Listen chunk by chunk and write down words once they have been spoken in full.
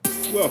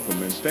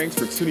Welcome and thanks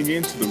for tuning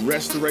in to the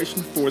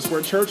Restoration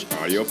Foursquare Church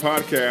audio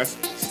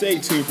podcast. Stay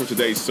tuned for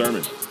today's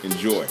sermon.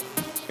 Enjoy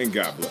and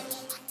God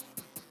bless.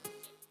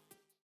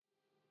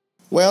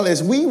 Well,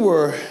 as we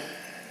were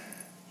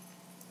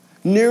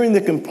nearing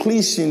the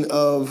completion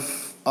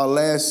of our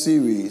last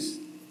series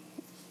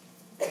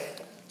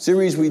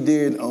we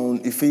did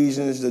on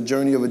Ephesians, the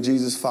journey of a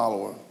Jesus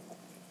follower,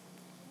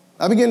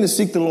 I began to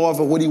seek the Lord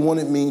for what he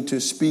wanted me to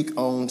speak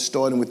on,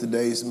 starting with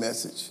today's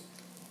message.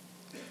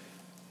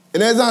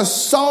 And as I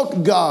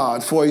sought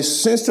God for a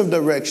sense of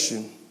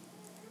direction,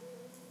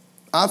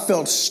 I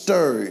felt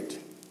stirred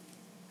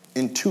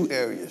in two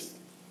areas.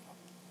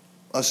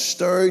 A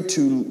stirred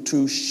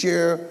to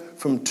share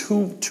from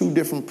two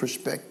different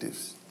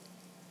perspectives,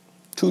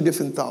 two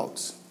different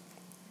thoughts.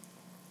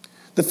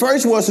 The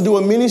first was to do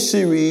a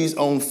mini-series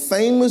on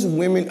famous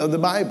women of the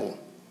Bible.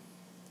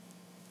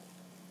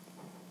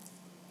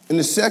 And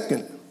the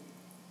second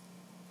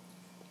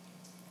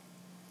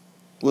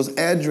was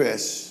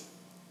address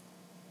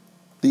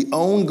the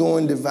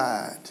ongoing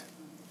divide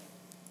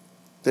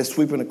that's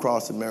sweeping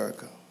across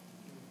America.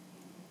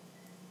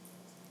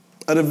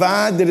 A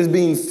divide that is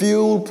being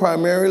fueled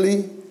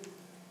primarily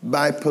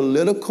by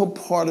political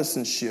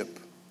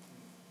partisanship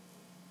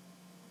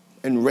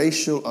and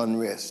racial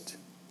unrest.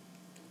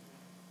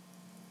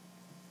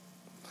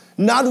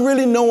 Not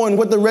really knowing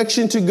what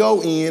direction to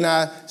go in,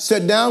 I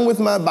sat down with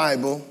my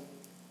Bible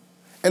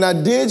and I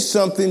did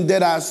something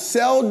that I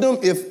seldom,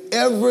 if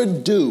ever,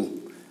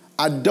 do.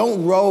 I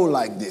don't roll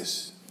like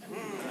this.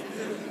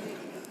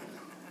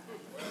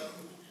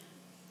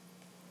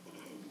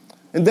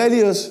 And that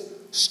is,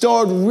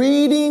 start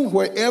reading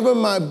wherever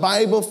my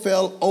Bible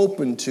fell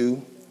open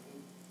to,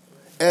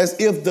 as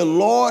if the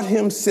Lord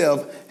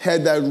himself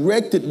had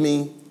directed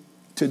me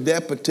to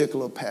that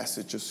particular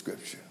passage of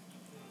Scripture.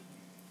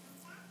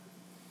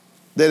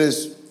 That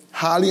is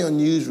highly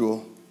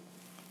unusual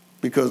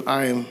because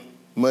I am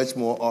much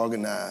more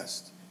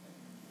organized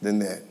than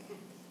that.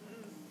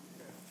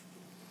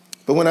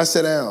 But when I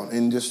sat down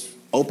and just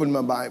opened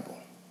my Bible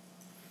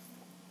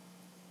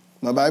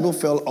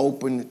fell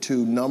open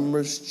to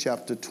Numbers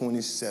chapter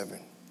 27.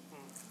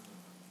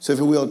 So if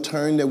you will,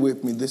 turn there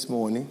with me this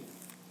morning.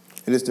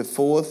 It is the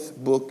fourth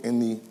book in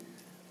the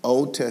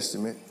Old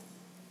Testament.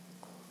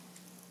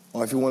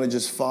 Or if you want to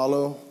just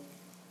follow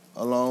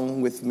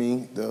along with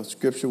me, the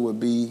scripture will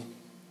be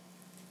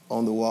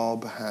on the wall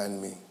behind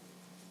me.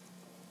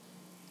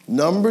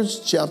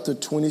 Numbers chapter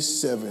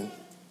 27.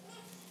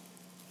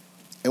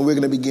 And we're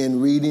going to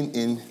begin reading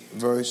in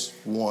verse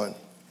 1.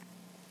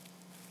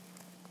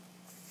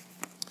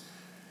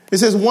 It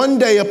says, one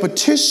day a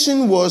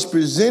petition was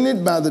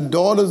presented by the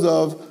daughters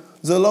of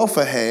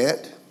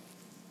Zelophehad,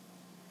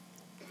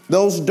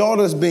 those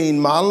daughters being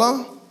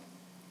Mahlah,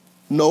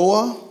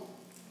 Noah,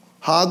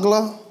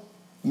 Hoglah,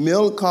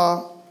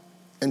 Milcah,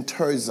 and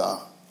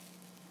Tirzah.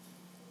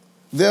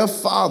 Their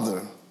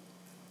father,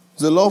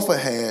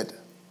 Zelophehad,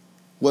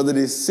 was a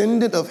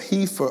descendant of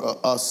Hepher,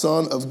 a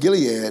son of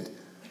Gilead,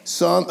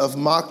 son of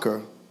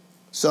Machir,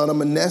 son of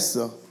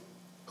Manasseh,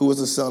 who was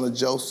the son of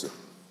Joseph.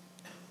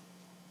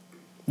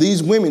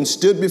 These women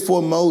stood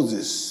before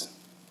Moses,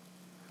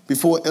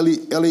 before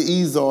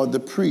Eleazar the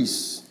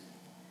priest,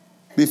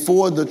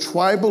 before the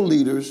tribal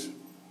leaders,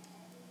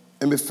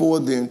 and before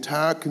the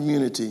entire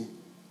community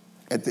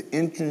at the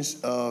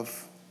entrance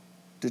of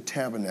the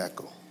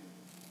tabernacle.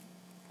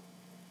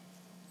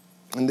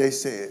 And they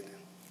said,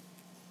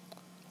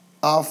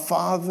 our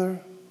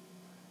father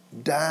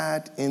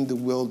died in the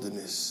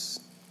wilderness.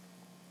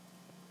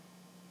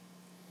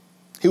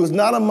 He was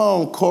not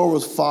among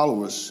Korah's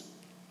followers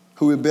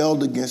who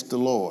rebelled against the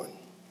Lord.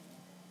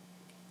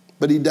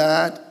 But he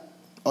died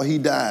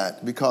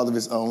because of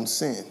his own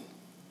sin.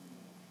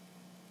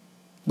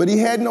 But he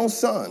had no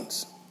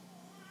sons.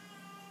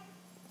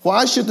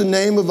 Why should the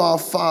name of our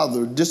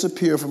father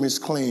disappear from his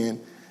clan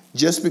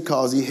just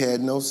because he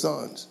had no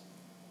sons?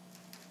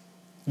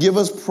 Give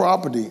us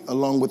property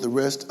along with the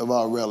rest of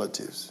our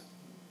relatives.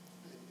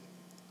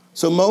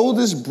 So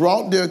Moses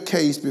brought their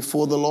case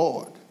before the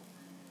Lord.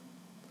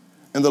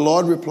 And the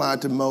Lord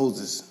replied to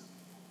Moses,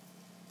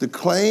 the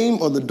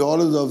claim of the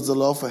daughters of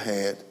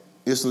Zelophehad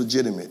is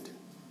legitimate.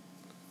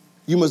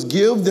 You must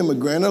give them a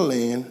grant of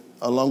land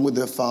along with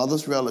their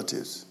father's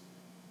relatives.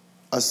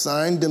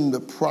 Assign them the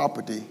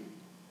property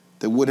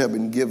that would have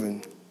been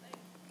given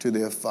to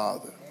their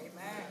father.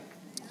 Amen.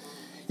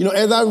 You know,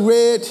 as I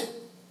read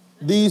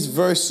these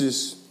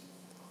verses,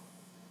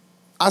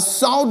 I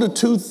saw the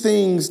two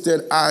things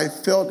that I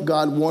felt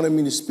God wanted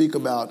me to speak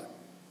about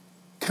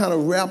kind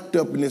of wrapped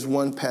up in this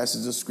one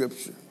passage of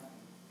Scripture.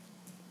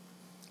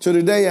 So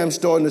today I'm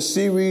starting a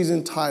series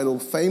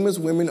entitled Famous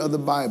Women of the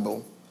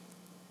Bible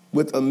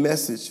with a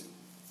message.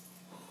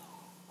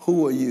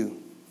 Who are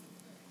you?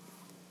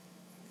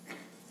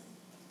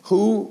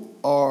 Who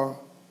are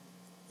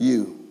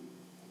you?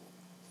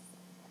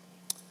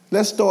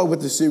 Let's start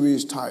with the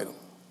series title.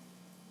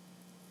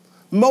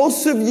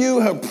 Most of you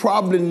have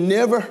probably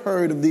never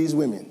heard of these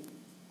women.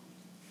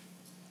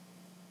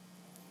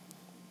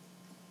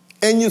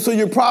 And so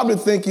you're probably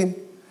thinking,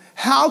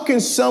 How can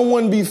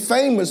someone be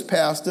famous,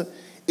 Pastor,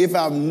 if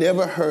I've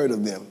never heard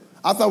of them?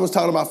 I thought I was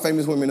talking about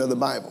famous women of the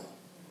Bible.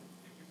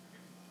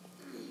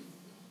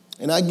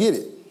 And I get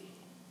it.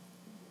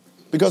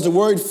 Because the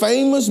word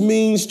famous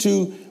means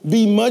to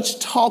be much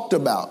talked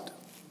about.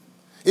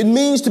 It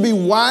means to be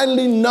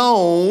widely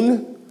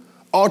known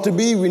or to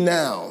be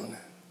renowned.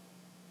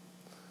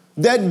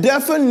 That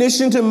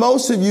definition to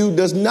most of you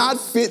does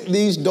not fit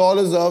these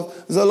daughters of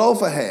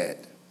Zelophehad.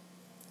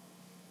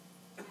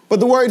 But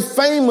the word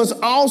famous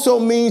also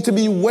means to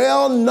be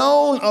well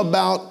known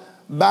about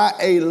by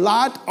a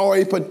lot or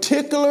a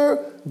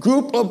particular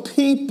group of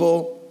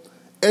people,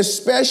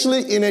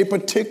 especially in a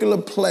particular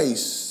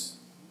place.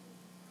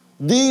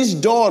 These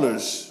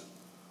daughters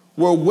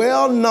were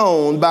well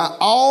known by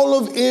all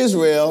of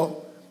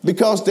Israel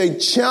because they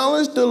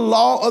challenged the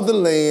law of the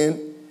land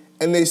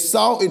and they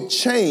saw it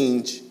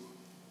change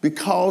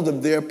because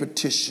of their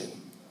petition.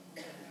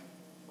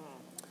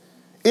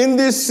 In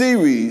this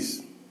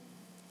series,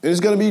 and it's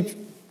going to be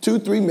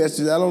 2-3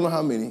 messages, I don't know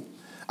how many,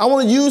 I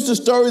want to use the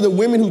story of the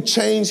women who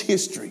changed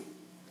history.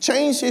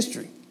 Changed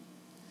history.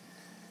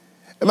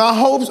 And my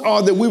hopes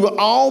are that we will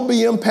all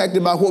be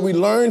impacted by what we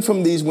learned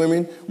from these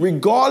women,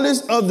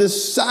 regardless of the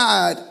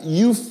side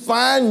you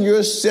find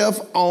yourself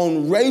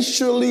on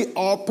racially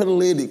or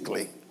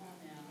politically.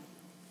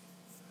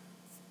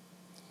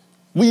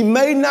 We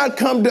may not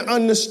come to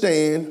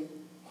understand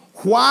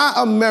why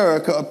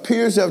America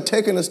appears to have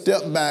taken a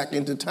step back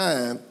into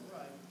time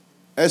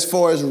as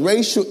far as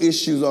racial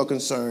issues are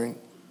concerned,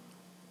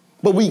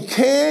 but we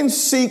can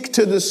seek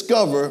to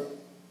discover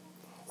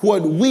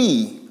what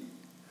we,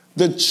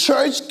 the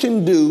church,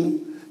 can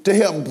do to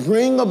help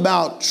bring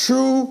about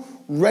true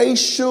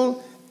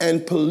racial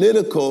and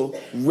political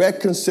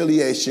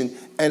reconciliation,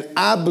 and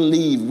I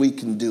believe we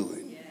can do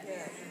it.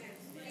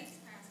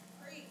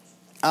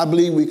 I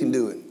believe we can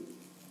do it.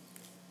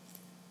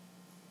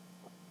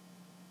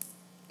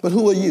 But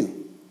who are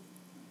you?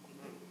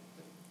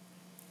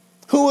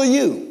 Who are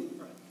you?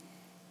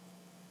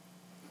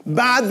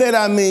 By that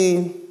I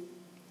mean,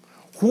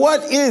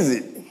 what is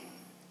it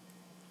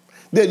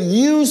that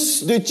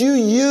you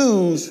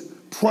use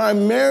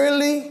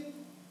primarily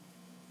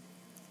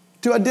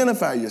to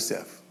identify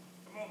yourself?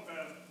 Come on,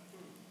 Pastor.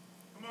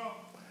 Come on.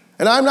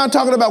 And I'm not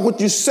talking about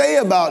what you say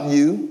about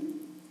you,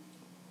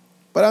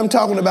 but I'm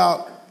talking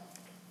about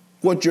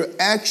what your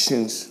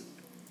actions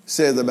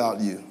says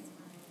about you.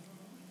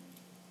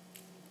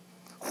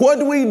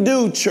 What we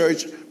do,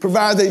 church,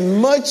 provides a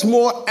much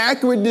more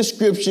accurate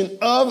description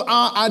of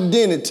our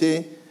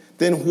identity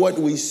than what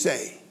we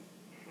say.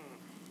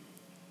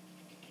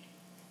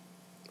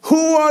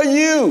 Who are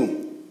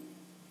you?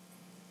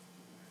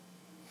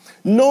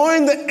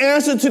 Knowing the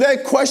answer to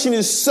that question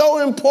is so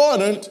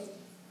important,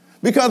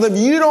 because if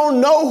you don't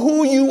know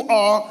who you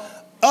are,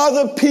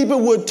 other people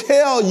will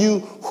tell you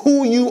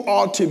who you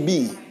are to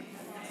be.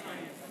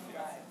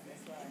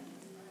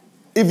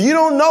 If you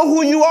don't know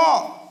who you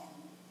are,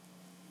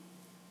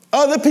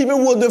 other people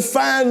will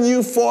define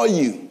you for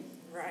you.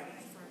 Right.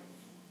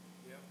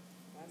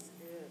 That's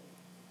good.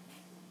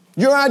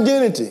 Your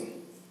identity,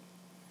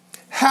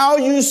 how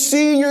you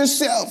see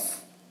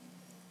yourself,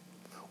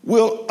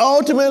 will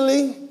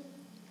ultimately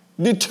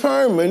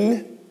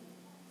determine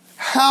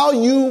how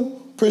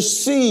you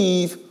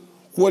perceive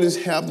what is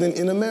happening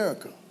in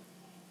America.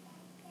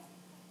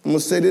 I'm going to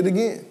say that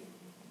again.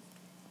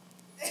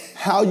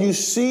 How you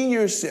see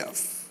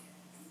yourself,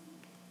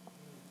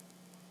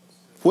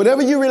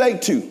 whatever you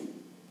relate to,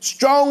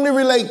 strongly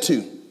relate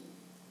to,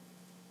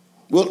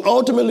 will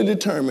ultimately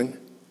determine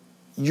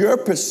your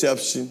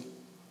perception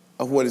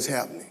of what is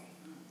happening.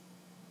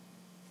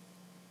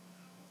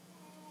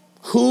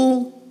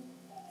 Who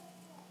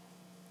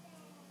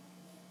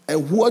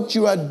and what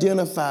you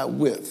identify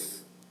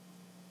with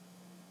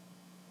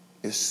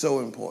is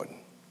so important.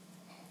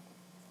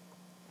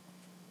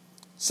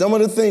 Some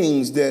of the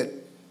things of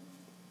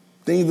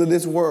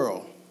this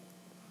world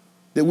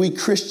that we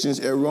Christians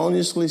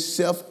erroneously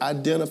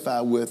self-identify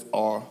with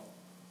are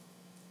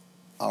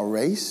our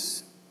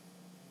race,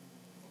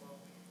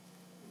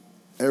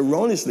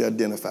 erroneously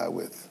identify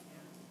with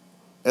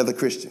as a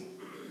Christian.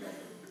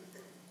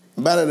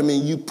 By that I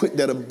mean you put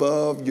that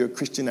above your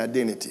Christian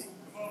identity.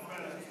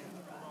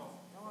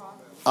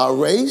 Our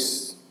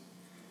race,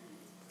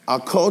 our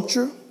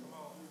culture,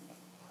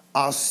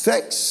 our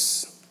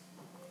sex,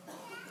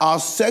 our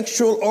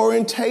sexual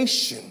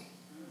orientation,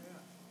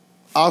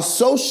 our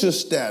social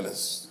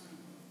status,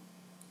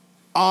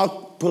 our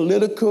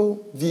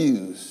political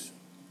views.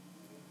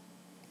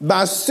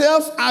 By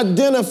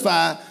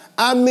self-identify,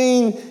 I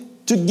mean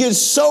to get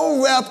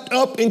so wrapped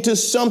up into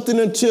something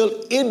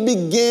until it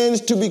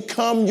begins to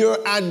become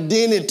your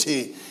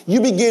identity.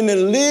 You begin to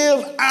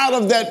live out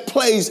of that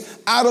place,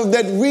 out of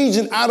that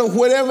region, out of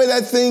whatever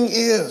that thing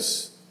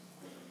is.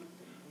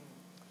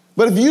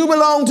 But if you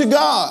belong to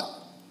God,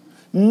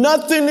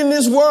 nothing in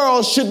this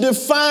world should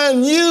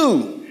define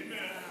you.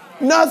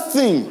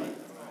 Nothing.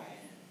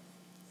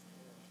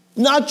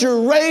 Not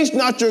your race,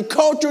 not your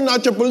culture,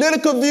 not your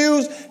political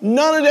views.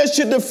 None of that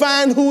should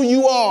define who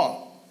you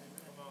are.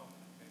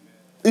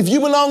 If you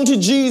belong to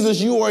Jesus,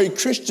 you are a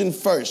Christian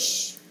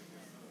first.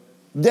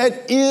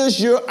 That is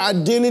your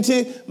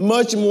identity,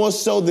 much more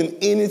so than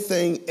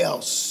anything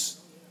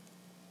else.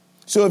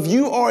 So if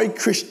you are a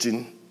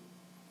Christian,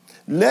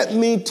 let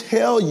me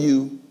tell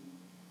you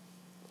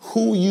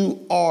who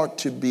you are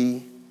to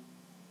be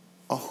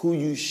or who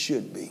you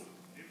should be.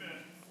 Amen.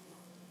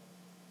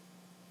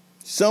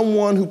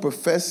 Someone who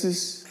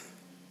professes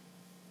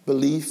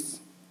belief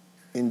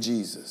in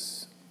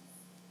Jesus.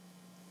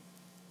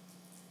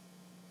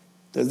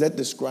 Does that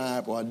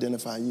describe or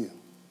identify you?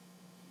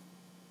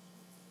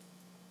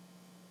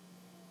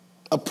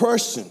 A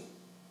person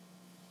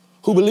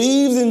who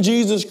believes in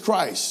Jesus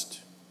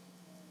Christ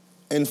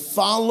and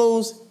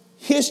follows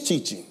his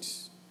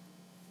teachings.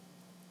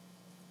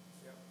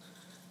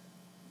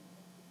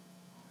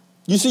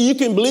 You see, you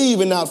can believe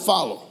and not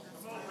follow.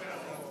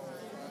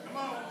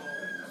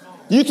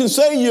 You can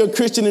say you're a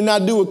Christian and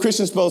not do what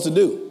Christians are supposed to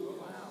do.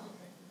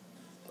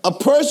 A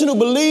person who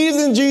believes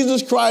in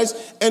Jesus Christ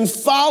and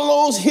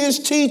follows his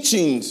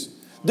teachings.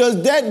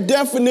 Does that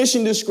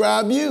definition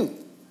describe you?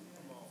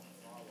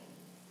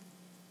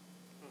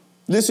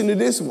 Listen to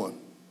this one.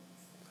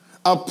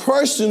 A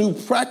person who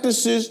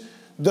practices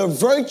the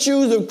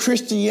virtues of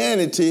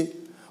Christianity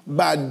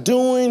by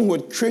doing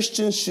what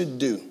Christians should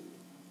do.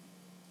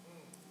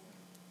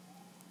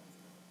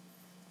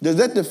 Does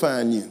that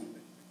define you?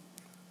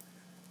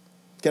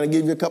 Can I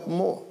give you a couple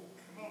more?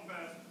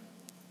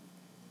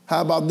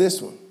 How about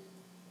this one?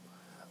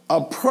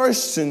 A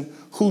person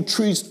who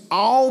treats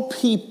all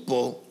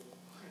people,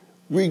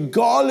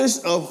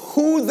 regardless of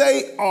who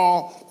they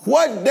are,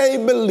 what they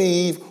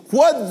believe,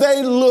 what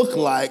they look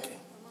like,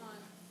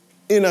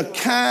 in a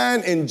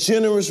kind and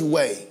generous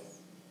way.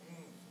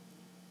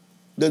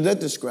 Does that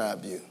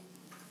describe you?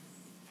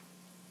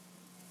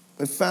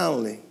 And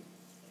finally,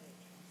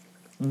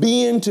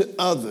 being to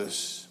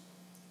others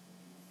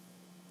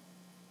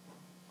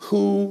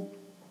who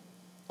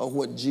or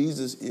what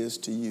Jesus is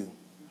to you.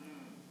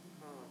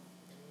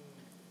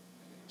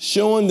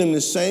 Showing them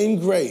the same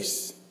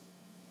grace,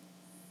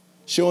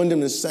 showing them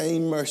the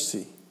same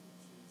mercy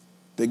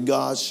that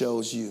God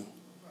shows you.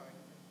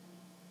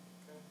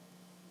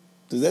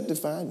 Does that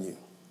define you?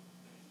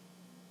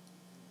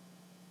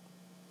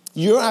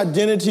 Your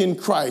identity in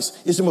Christ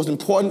is the most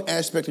important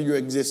aspect of your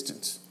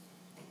existence.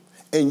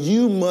 And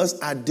you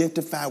must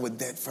identify with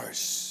that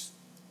first.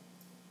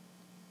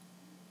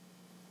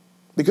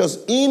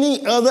 Because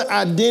any other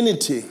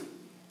identity,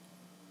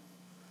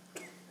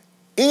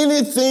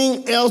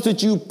 anything else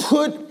that you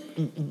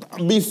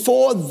put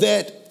before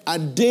that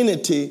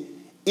identity,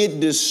 it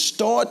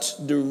distorts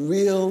the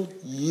real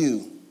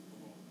you.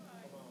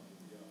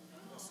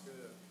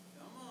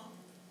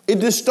 It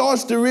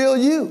distorts the real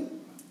you.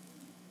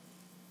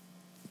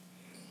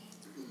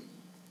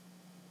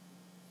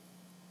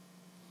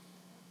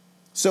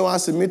 So I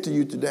submit to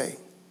you today,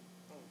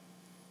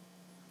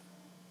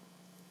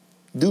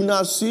 do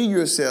not see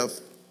yourself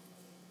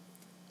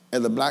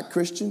as a black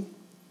Christian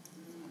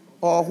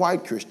or a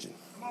white Christian.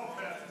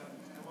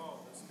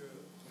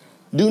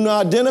 Do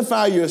not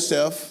identify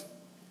yourself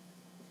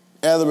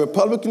as a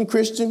Republican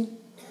Christian,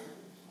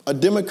 a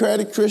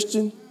Democratic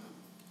Christian,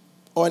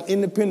 or an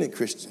independent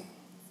Christian.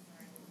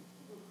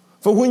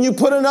 For when you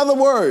put another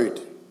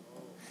word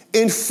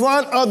in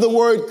front of the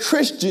word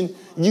Christian,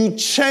 you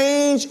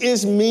change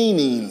its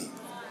meaning.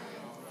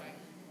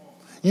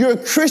 Your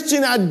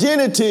Christian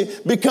identity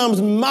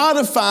becomes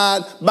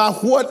modified by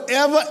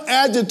whatever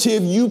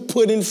adjective you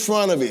put in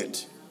front of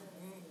it.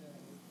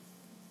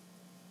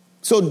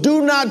 So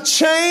do not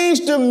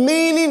change the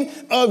meaning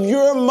of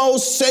your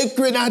most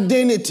sacred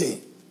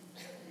identity.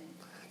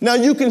 Now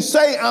you can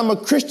say, I'm a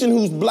Christian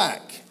who's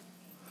black,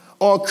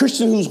 or a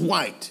Christian who's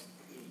white.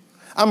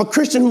 I'm a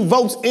Christian who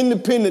votes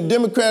independent,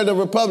 Democrat, or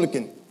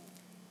Republican.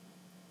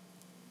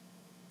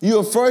 You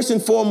are first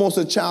and foremost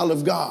a child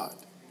of God.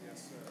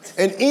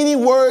 And any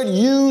word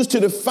used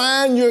to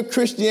define your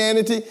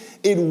Christianity,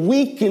 it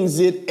weakens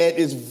it at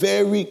its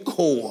very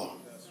core.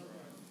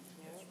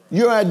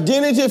 Your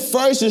identity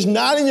first is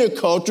not in your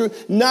culture,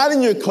 not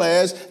in your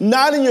class,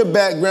 not in your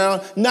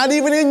background, not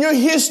even in your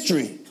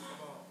history.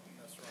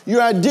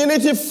 Your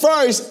identity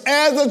first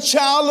as a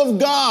child of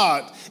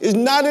God is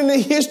not in the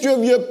history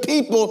of your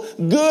people,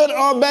 good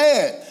or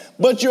bad.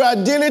 But your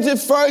identity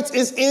first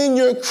is in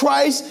your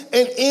Christ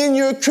and in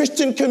your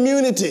Christian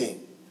community.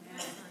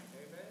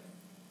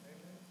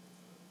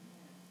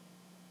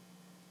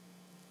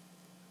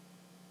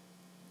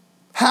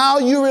 How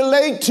you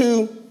relate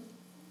to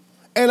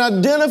and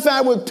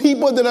identify with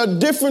people that are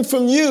different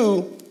from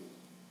you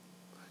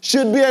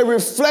should be a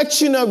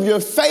reflection of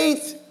your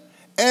faith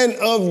and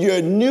of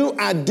your new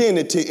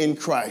identity in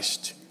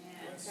Christ.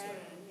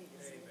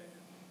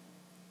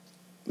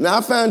 Now,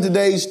 I found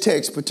today's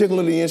text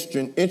particularly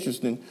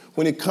interesting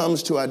when it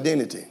comes to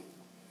identity,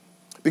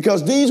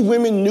 because these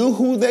women knew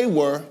who they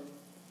were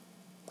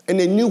and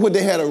they knew what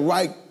they had a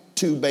right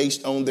to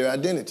based on their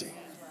identity.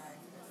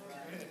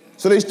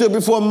 So they stood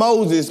before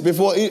Moses,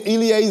 before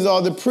Eleazar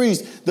the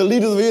priest, the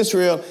leaders of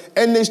Israel,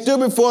 and they stood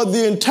before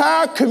the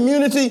entire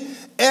community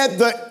at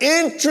the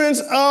entrance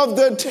of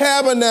the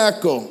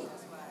tabernacle.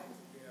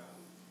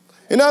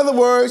 In other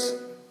words,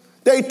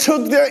 they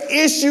took their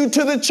issue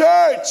to the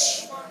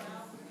church.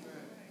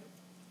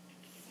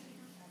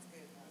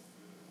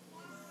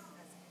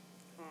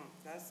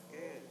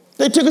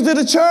 They took it to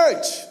the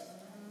church.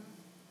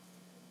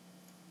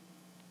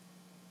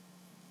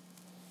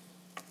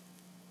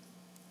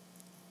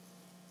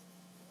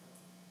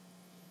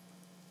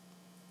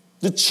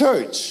 The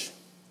church,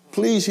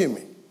 please hear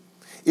me.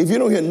 If you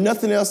don't hear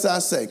nothing else I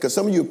say, because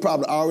some of you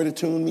probably already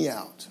tuned me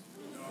out.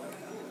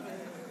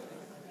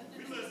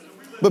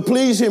 But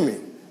please hear me.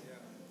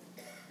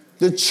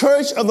 The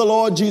church of the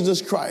Lord Jesus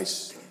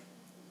Christ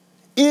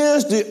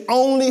is the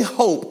only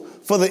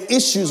hope for the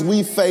issues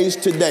we face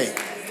today.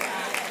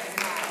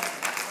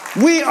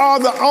 We are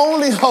the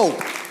only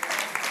hope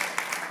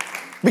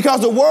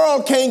because the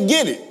world can't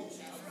get it.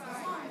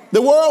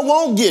 The world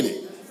won't get it.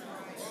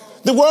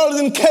 The world is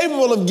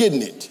incapable of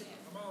getting it.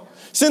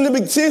 Since near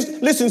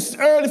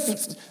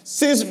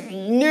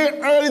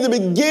the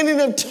beginning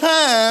of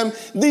time,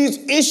 these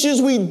issues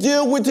we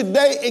deal with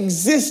today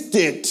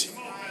existed.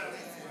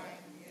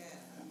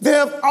 There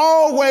have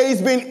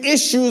always been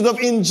issues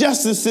of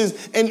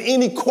injustices and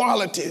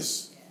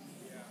inequalities.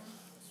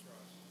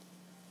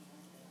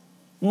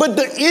 But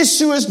the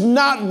issue is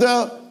not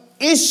the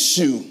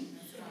issue.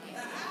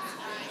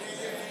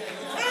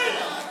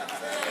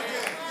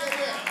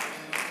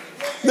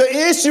 The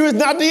issue is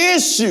not the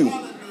issue.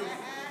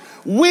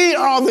 We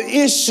are the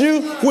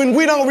issue when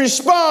we don't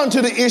respond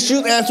to the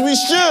issue as we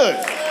should.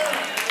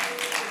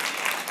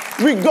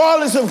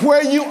 Regardless of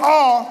where you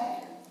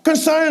are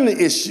concerning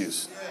the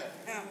issues.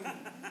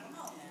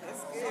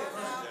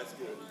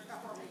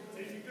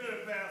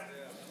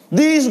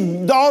 These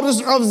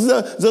daughters of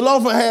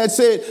Zelophehad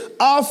said,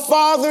 our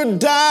father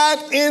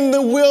died in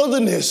the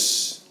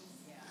wilderness.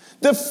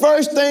 The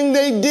first thing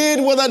they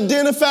did was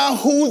identify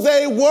who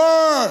they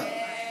were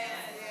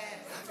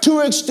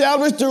to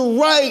establish the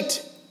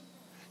right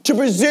to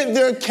present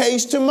their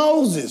case to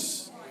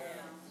Moses.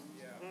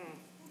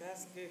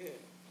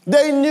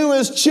 They knew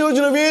as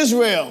children of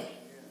Israel,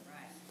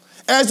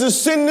 as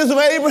descendants of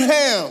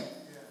Abraham,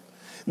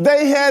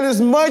 they had as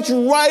much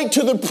right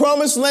to the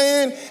promised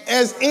land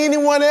as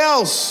anyone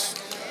else.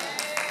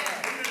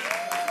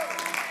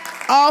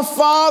 Our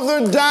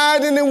father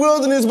died in the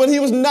wilderness, but he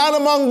was not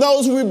among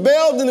those who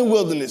rebelled in the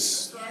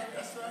wilderness.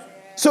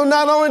 So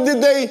not only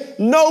did they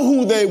know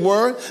who they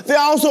were, they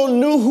also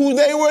knew who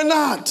they were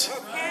not.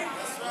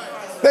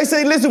 They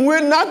say, listen,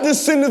 we're not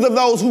descendants of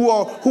those who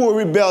are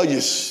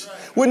rebellious.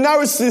 We're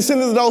not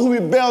descendants of those who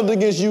rebelled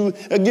against you,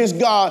 against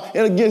God,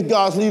 and against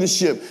God's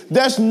leadership.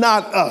 That's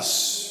not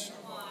us.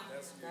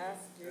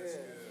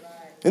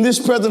 In this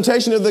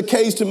presentation of the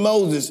case to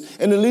Moses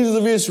and the leaders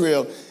of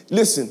Israel,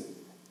 listen,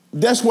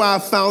 that's why I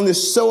found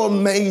this so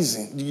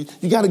amazing.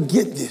 You got to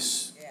get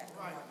this.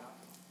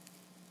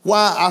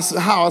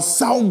 How I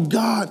saw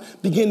God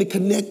begin to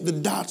connect the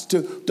dots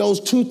to those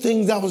two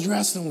things I was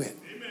wrestling with.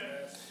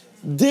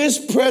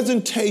 This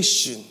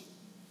presentation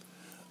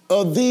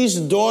of these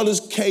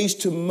daughters' case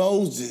to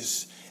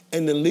Moses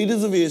and the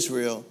leaders of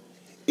Israel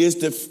is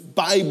the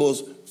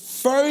Bible's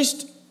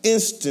first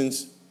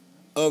instance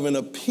of an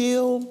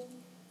appeal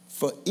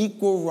for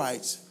equal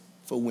rights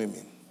for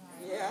women.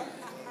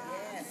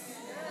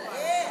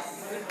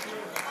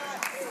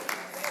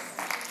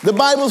 The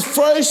Bible's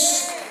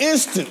first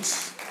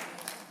instance.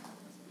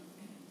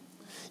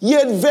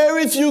 Yet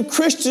very few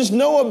Christians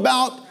know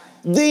about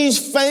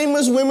these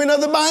famous women of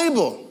the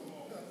Bible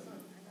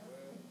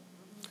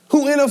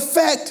who in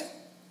effect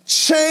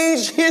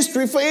changed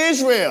history for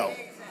Israel.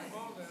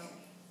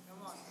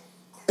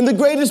 And the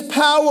greatest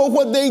power of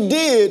what they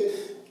did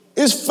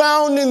is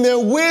found in their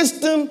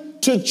wisdom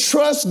to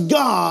trust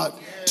God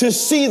to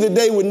see that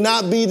they would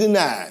not be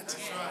denied.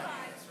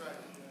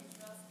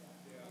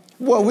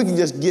 Well, we can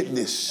just get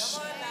this.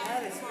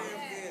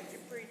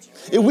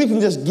 If we can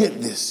just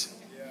get this.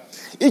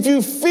 If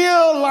you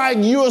feel like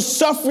you're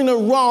suffering a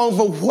wrong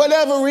for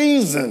whatever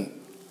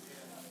reason,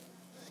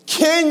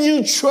 can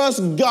you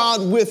trust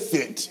God with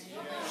it?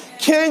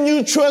 Can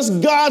you trust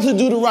God to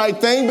do the right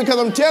thing? Because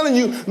I'm telling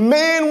you,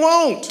 man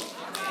won't.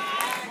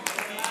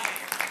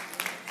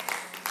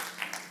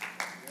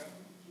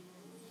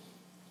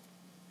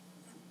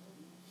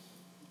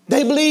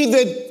 They believed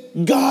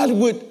that God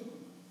would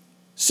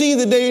see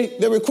that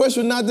their request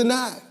was not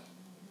denied.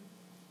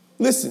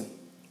 Listen,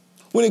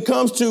 when it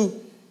comes to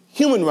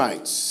human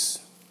rights,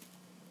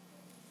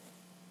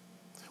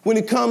 when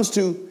it comes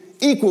to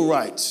equal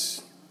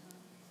rights,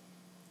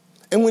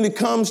 and when it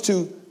comes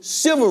to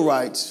civil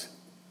rights,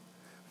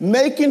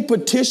 making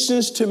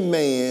petitions to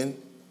man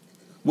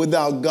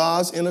without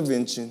God's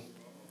intervention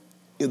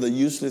is a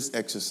useless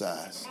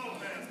exercise.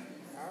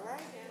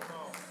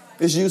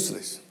 It's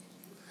useless.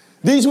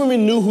 These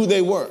women knew who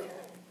they were,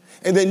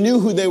 and they knew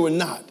who they were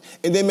not,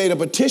 and they made a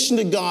petition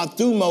to God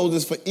through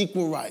Moses for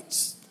equal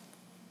rights.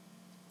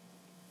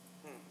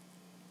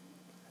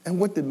 And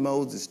what did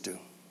Moses do?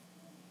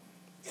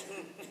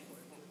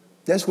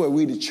 That's where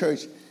we, the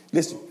church,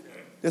 listen,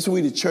 that's where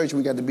we, the church,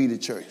 we got to be the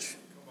church.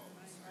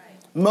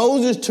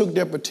 Moses took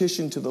their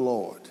petition to the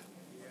Lord.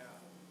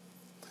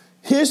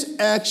 His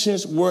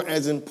actions were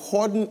as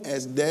important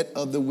as that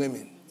of the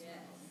women.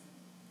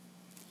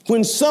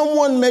 When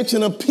someone makes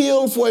an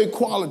appeal for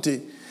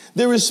equality,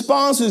 the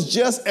response is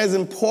just as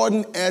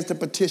important as the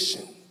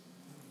petition.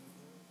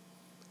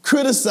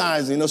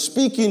 Criticizing or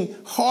speaking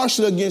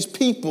harshly against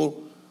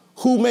people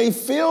who may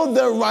feel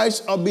their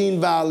rights are being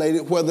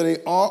violated, whether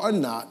they are or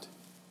not,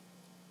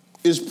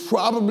 is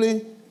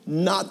probably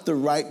not the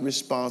right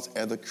response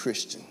as a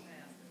Christian.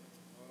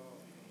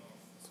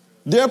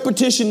 Their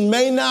petition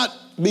may not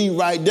be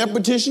right. Their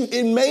petition,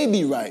 it may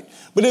be right.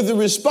 But if the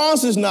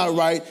response is not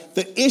right,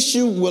 the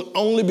issue will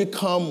only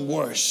become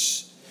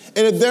worse.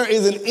 And if there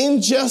is an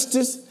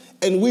injustice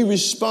and we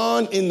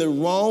respond in the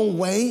wrong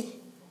way,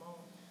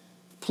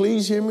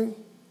 please hear me,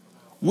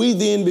 we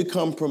then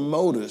become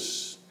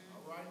promoters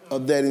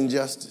of that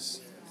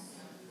injustice.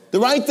 The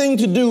right thing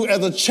to do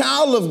as a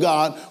child of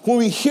God, when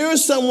we hear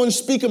someone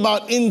speak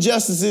about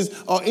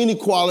injustices or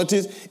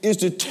inequalities, is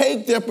to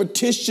take their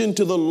petition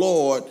to the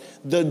Lord,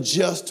 the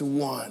just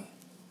one.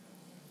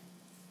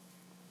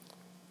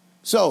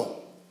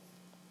 So,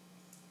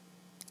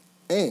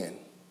 and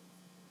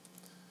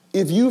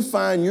if you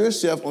find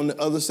yourself on the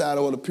other side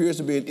of what appears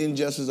to be an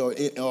injustice or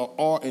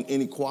an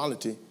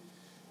inequality,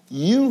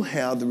 you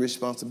have the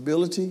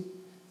responsibility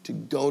to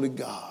go to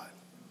God.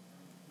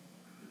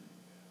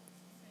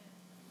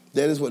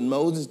 That is what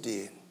Moses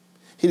did.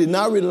 He did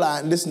not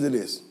rely, listen to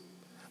this.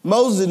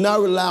 Moses did not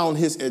rely on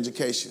his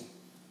education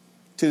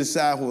to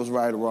decide what was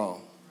right or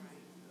wrong.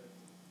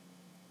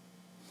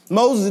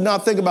 Moses did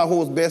not think about what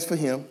was best for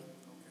him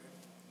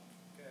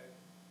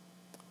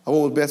or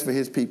what was best for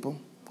his people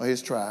or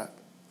his tribe.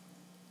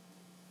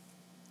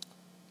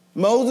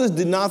 Moses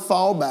did not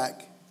fall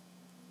back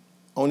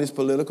on his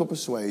political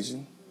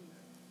persuasion,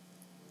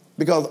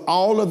 because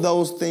all of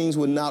those things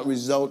would not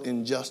result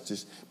in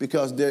justice,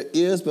 because there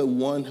is but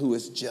one who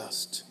is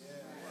just.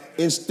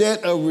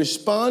 Instead of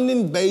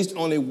responding based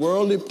on a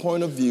worldly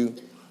point of view,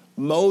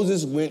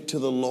 Moses went to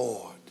the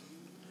Lord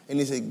and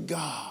he said,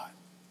 God,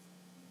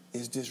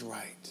 is this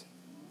right?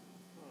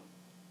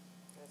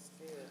 That's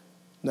good.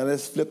 Now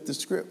let's flip the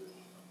script.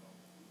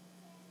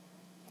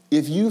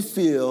 If you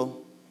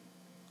feel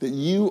that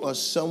you or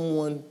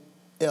someone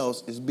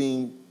else is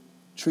being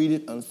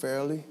treated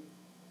unfairly,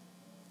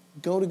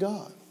 go to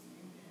God.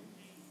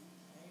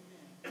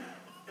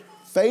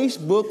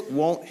 Facebook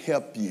won't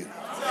help you.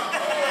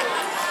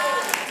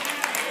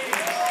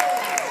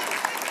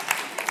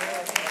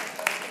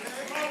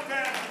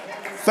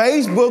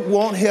 Facebook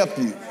won't help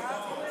you.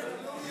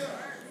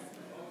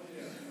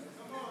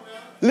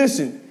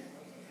 Listen,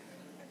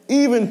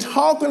 even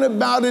talking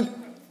about it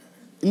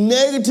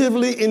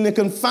negatively in the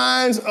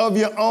confines of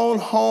your own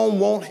home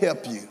won't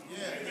help you.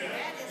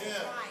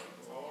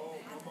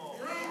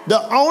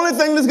 The only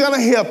thing that's going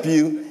to help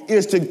you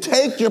is to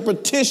take your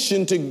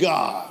petition to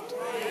God.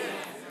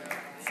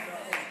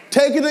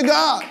 Take it to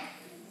God.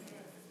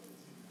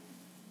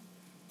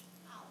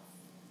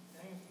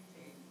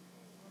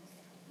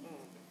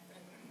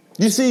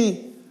 You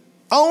see,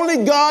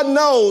 only God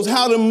knows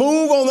how to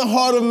move on the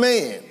heart of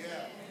man.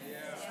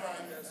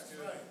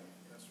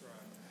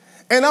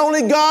 And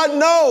only God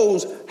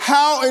knows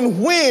how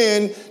and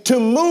when to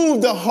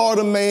move the heart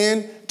of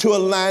man to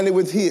align it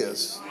with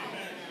his.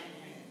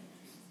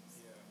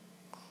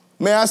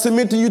 May I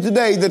submit to you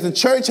today that the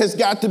church has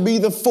got to be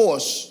the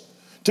force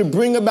to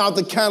bring about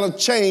the kind of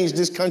change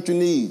this country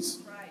needs.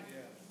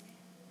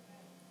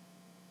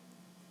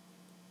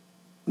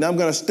 Now I'm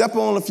going to step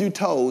on a few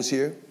toes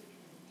here,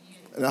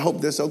 and I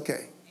hope that's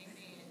okay.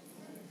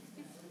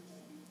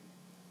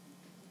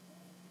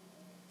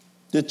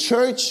 The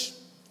church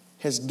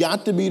has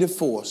got to be the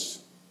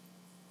force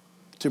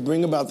to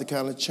bring about the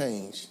kind of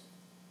change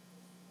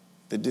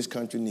that this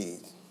country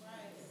needs.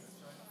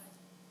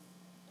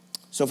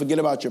 So forget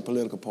about your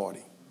political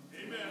party.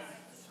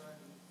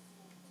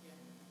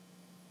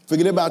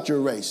 Forget about your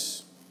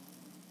race.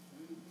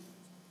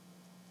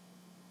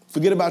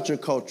 Forget about your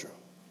culture.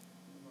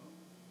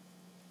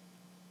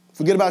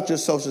 Forget about your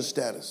social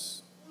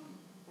status.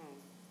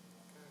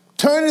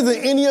 Turning to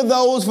any of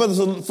those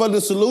for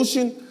the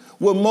solution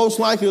will most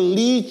likely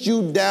lead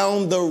you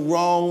down the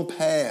wrong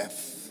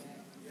path.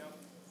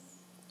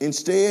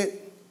 Instead,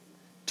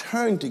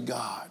 turn to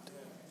God.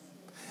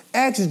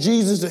 Ask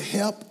Jesus to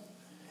help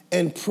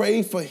and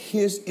pray for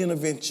his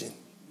intervention.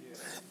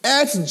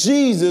 Ask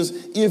Jesus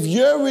if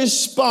your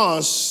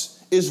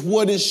response is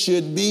what it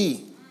should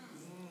be.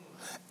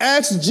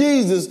 Ask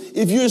Jesus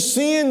if you're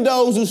seeing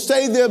those who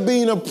say they're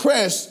being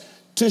oppressed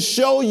to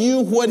show you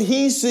what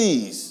he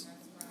sees,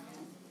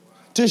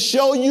 to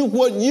show you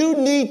what you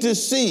need to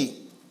see,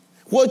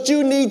 what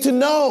you need to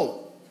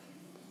know.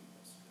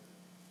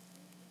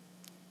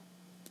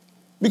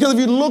 Because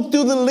if you look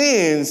through the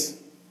lens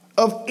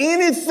of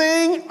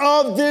anything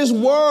of this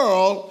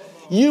world,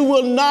 you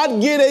will not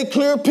get a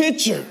clear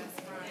picture.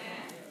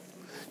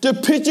 The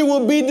picture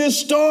will be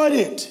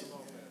distorted.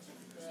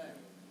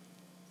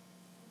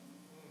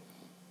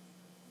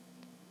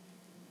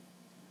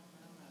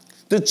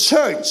 The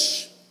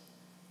church,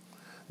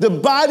 the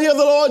body of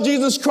the Lord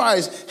Jesus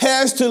Christ,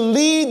 has to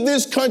lead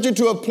this country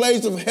to a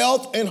place of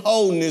health and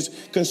wholeness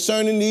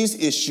concerning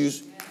these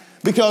issues.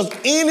 Because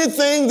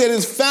anything that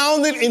is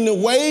founded in the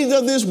ways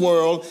of this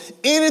world,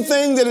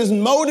 anything that is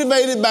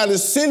motivated by the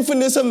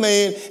sinfulness of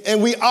man,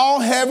 and we all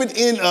have it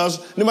in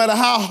us, no matter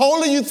how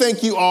holy you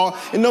think you are,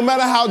 and no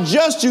matter how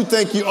just you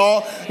think you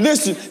are,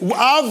 listen,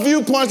 our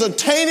viewpoints are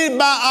tainted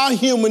by our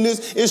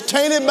humanness, it's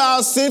tainted by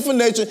our sinful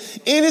nature.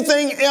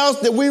 Anything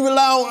else that we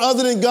rely on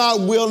other than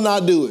God will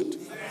not do it.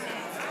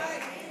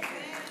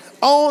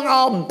 On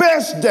our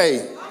best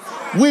day,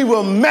 we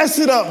will mess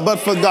it up,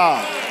 but for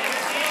God.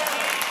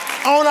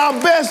 On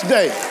our best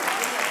day.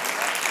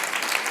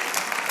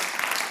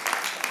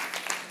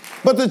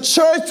 But the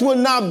church will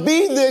not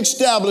be the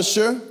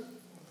establisher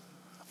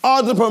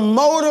or the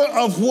promoter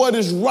of what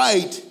is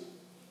right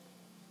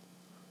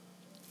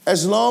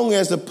as long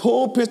as the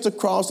pulpits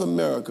across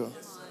America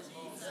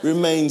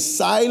remain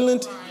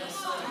silent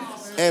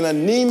and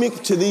anemic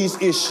to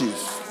these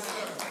issues.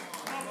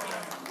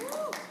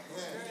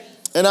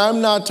 And I'm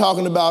not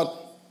talking about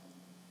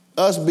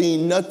us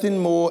being nothing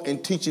more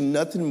and teaching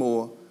nothing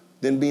more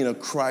than being a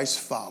Christ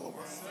follower.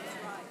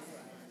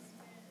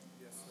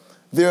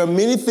 There are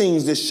many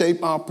things that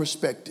shape our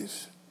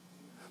perspectives,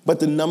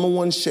 but the number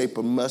one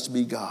shaper must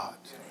be God.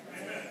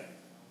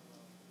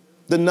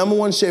 The number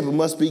one shaper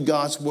must be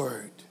God's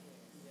word.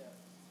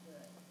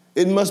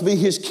 It must be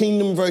his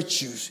kingdom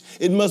virtues.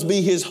 It must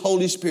be his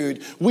Holy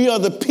Spirit. We are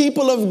the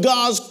people of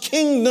God's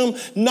kingdom,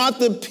 not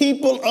the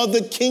people of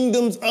the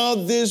kingdoms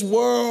of this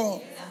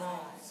world.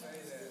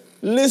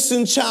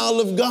 Listen,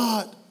 child of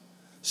God.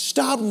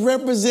 Stop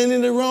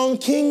representing the wrong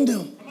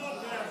kingdom.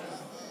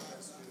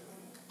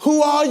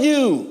 Who are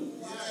you?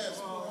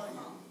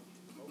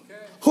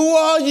 Who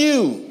are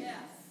you?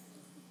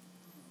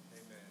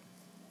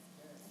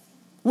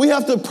 We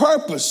have to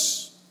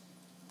purpose.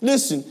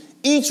 Listen,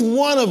 each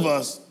one of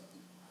us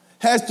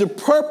has the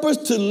purpose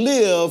to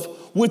live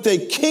with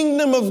a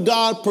kingdom of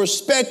God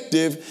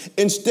perspective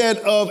instead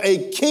of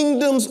a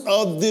kingdoms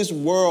of this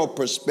world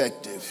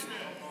perspective.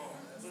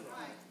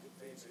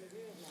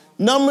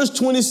 Numbers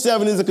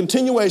 27 is a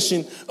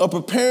continuation of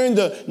preparing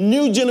the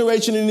new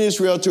generation in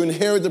Israel to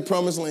inherit the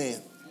promised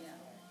land.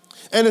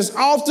 And as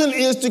often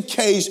is the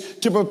case,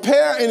 to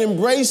prepare and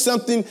embrace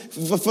something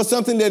for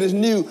something that is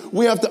new,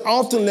 we have to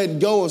often let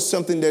go of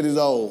something that is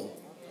old.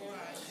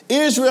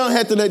 Israel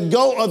had to let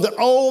go of the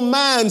old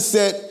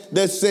mindset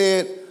that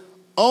said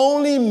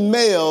only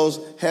males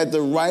had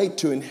the right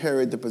to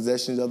inherit the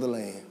possessions of the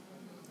land.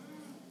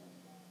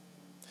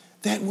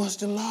 That was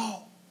the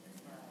law.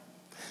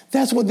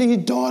 That's what these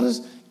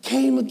daughters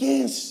came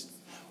against.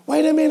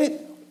 Wait a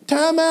minute.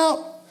 Time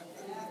out.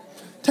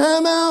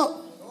 Time out.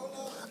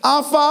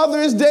 Our father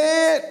is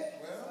dead.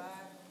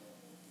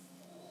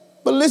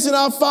 But listen,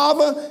 our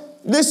father,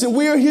 listen,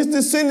 we are his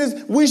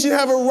descendants. We should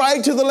have a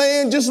right to the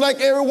land just like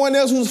everyone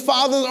else whose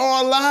fathers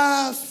are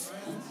alive.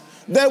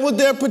 That was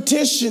their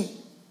petition.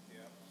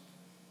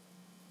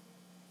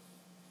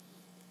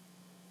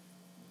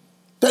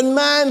 That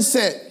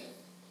mindset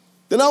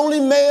that only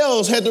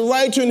males had the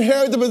right to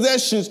inherit the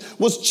possessions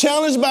was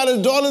challenged by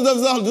the daughters of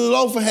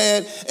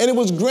Zelophehad, and it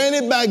was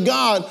granted by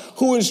God,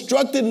 who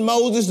instructed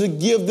Moses to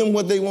give them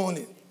what they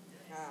wanted.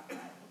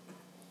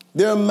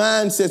 There are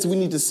mindsets we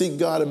need to seek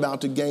God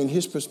about to gain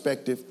his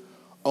perspective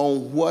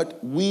on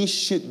what we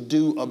should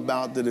do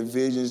about the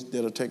divisions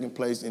that are taking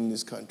place in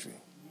this country.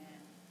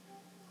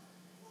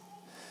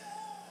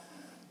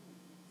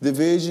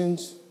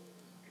 Divisions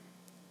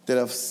that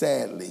have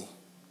sadly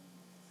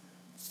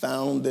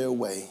found their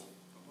way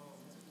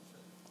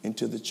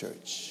into the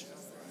church.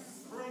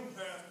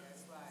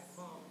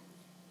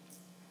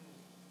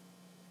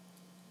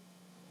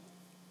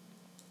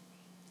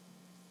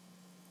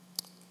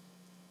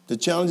 The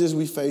challenges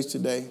we face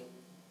today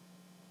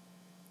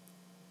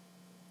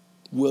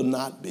will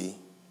not be,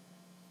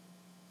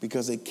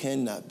 because they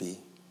cannot be,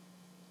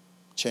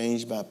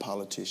 changed by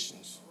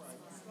politicians.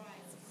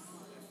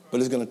 But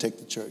it's going to take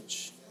the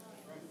church.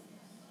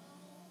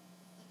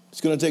 It's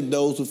going to take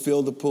those who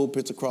fill the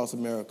pulpits across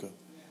America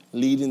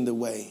leading the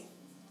way.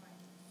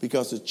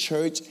 Because the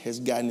church has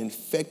gotten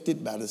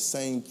infected by the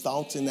same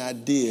thoughts and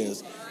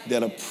ideas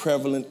that are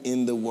prevalent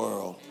in the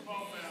world.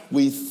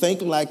 We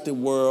think like the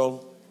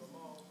world,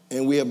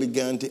 and we have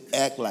begun to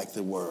act like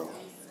the world.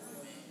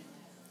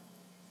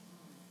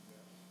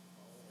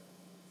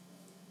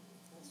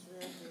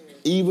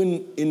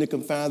 Even in the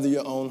confines of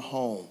your own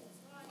home,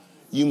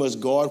 you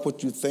must guard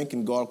what you think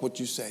and guard what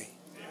you say.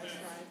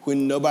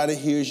 When nobody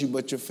hears you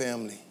but your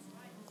family.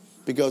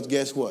 Because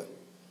guess what?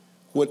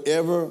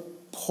 Whatever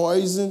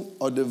poison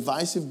or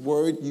divisive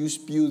word you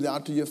spew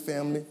out to your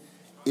family,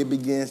 it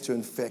begins to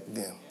infect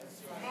them.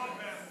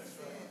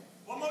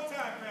 One more time,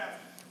 Pastor.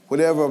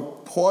 Whatever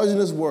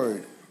poisonous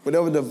word,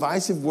 whatever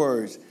divisive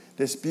words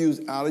that spews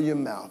out of your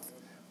mouth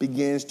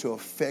begins to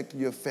affect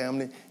your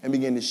family and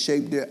begin to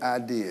shape their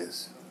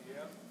ideas.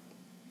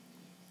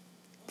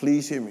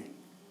 Please hear me.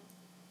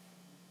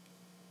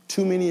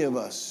 Too many of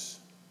us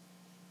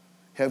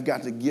have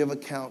got to give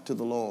account to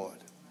the Lord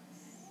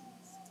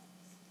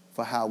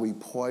for how we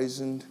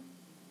poisoned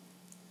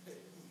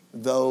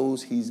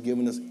those he's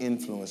given us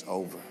influence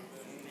over.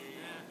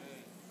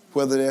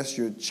 Whether that's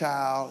your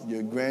child,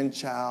 your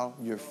grandchild,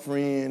 your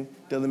friend,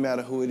 doesn't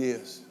matter who it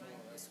is.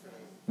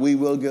 We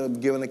will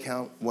give an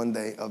account one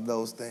day of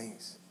those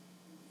things.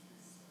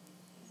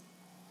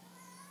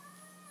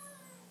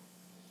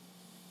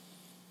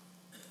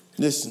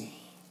 Listen,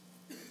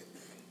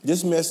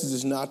 this message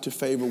is not to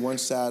favor one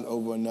side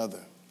over another.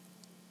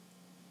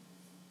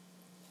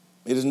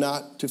 It is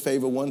not to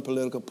favor one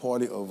political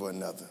party over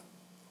another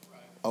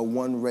or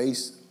one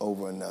race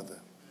over another.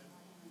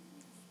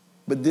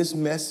 But this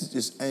message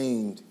is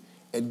aimed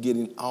at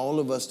getting all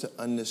of us to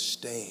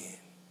understand,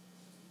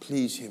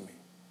 please hear me,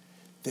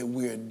 that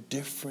we're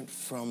different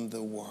from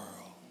the world.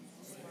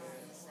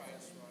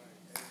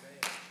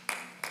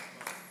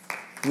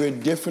 We're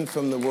different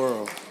from the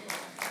world.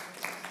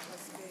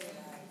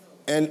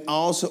 And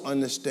also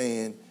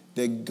understand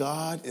that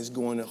God is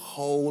going to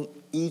hold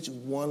each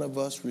one of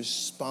us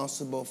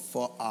responsible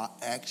for our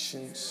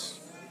actions.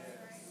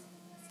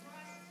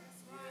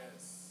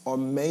 Or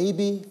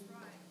maybe,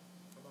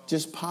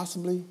 just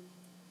possibly,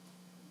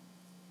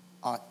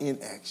 our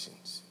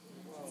inactions.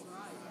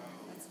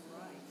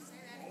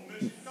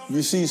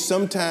 You see,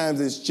 sometimes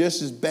it's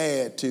just as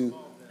bad to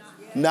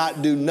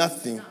not do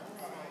nothing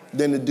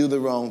than to do the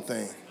wrong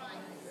thing.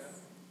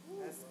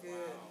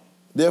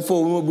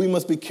 Therefore, we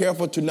must be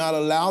careful to not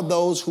allow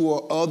those who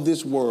are of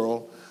this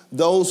world,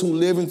 those who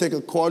live and think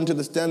according to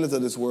the standards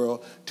of this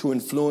world, to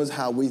influence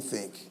how we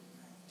think.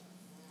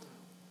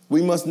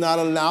 We must not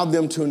allow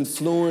them to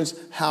influence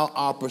how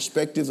our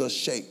perspectives are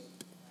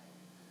shaped.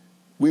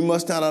 We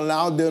must not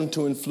allow them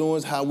to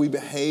influence how we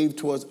behave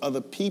towards other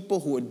people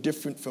who are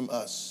different from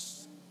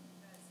us.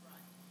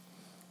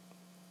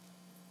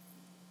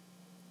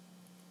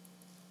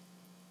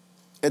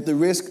 At the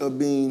risk of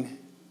being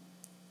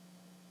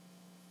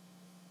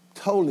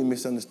totally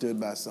misunderstood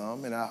by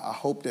some, and I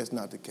hope that's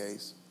not the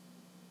case,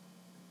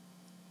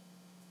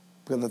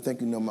 because I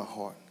think you know my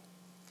heart.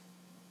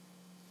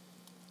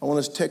 I want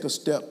us to take a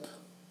step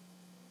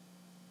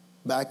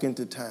back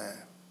into time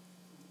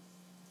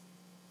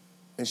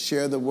and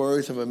share the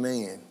words of a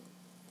man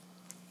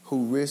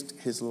who risked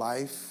his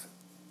life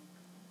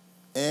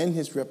and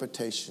his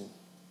reputation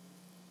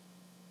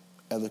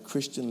as a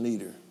Christian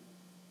leader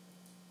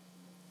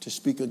to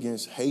speak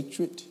against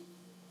hatred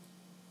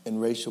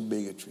and racial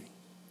bigotry.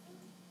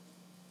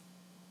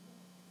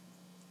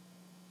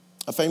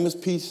 A famous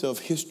piece of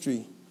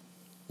history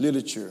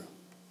literature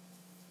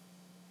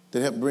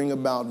that helped bring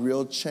about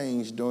real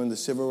change during the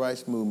civil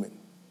rights movement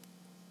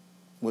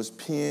was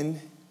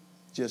penned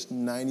just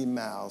 90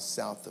 miles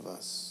south of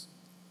us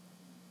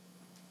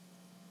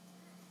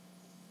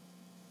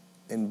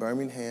in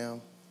Birmingham,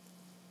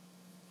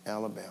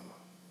 Alabama.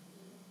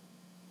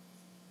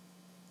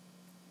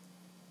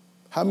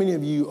 How many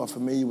of you are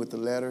familiar with the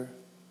letter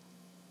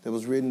that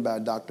was written by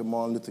Dr.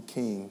 Martin Luther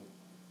King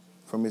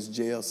from his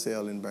jail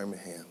cell in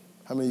Birmingham?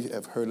 How many of you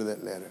have heard of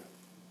that letter?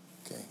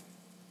 Okay.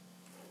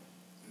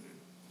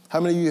 How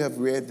many of you have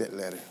read that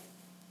letter?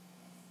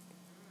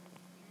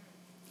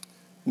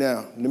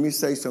 Now, let me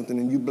say something,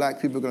 and you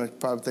black people are going to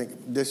probably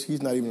think,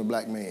 he's not even a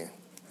black man.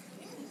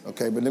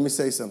 Okay, but let me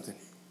say something.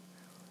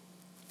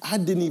 I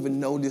didn't even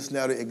know this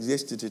letter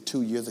existed till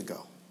 2 years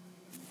ago.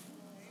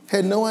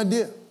 Had no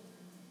idea.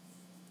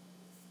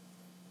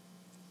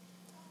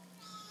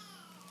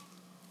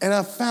 And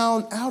I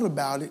found out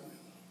about it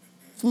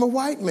from a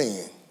white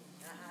man.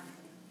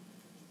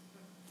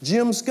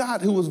 Jim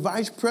Scott, who was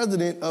vice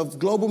president of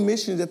global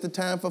missions at the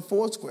time for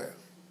Foursquare.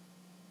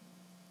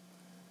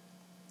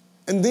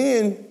 And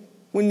then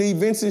when the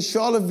events in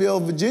Charlottesville,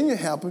 Virginia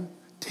happened,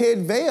 Ted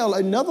Vail,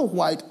 another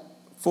white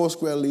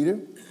Foursquare leader,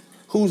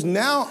 who's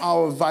now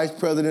our vice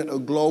president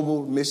of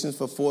global missions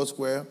for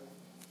Foursquare,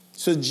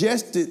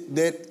 suggested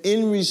that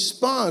in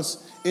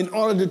response, in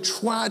order to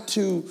try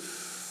to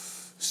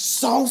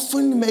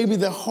soften maybe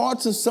the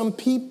hearts of some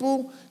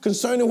people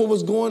concerning what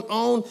was going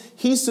on,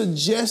 he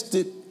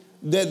suggested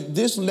that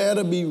this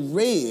letter be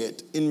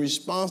read in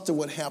response to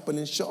what happened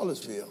in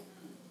Charlottesville.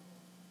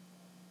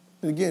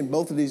 And again,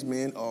 both of these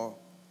men are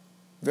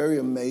very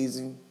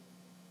amazing,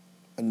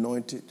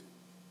 anointed,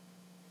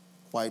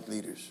 white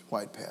leaders,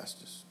 white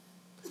pastors.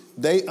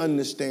 They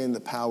understand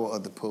the power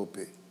of the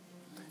pulpit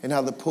and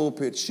how the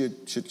pulpit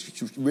should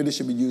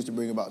be used to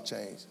bring about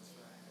change.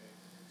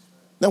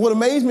 Now, what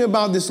amazed me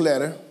about this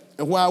letter,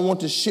 and why I want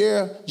to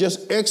share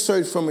just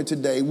excerpts from it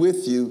today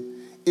with you,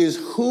 is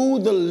who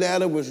the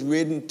letter was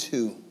written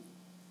to.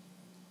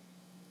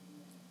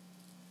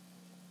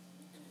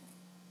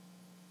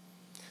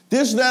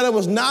 This letter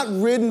was not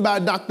written by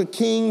Dr.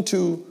 King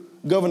to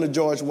Governor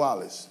George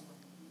Wallace.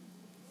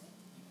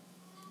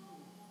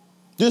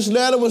 This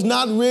letter was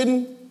not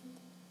written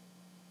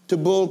to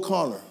Bull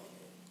Connor.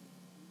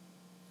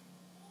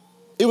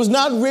 It was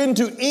not written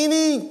to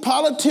any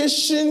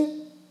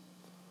politician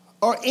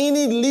or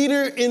any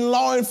leader in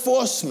law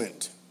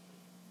enforcement.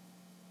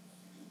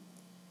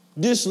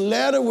 This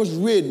letter was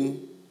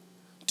written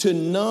to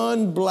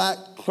non-black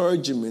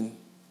clergymen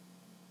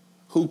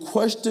who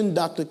questioned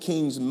Dr.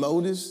 King's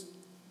motives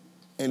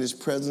and his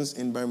presence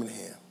in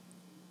Birmingham.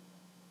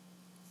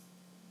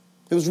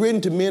 It was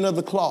written to men of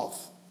the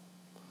cloth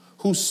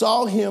who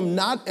saw him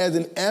not as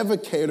an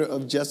advocator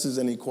of justice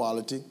and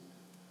equality,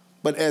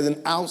 but as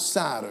an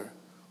outsider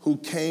who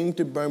came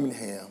to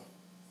Birmingham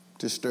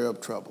to stir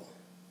up trouble.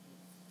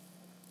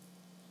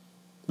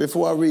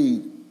 Before I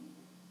read,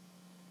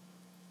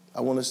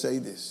 I want to say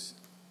this.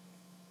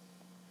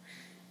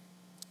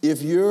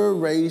 If your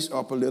race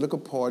or political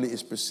party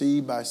is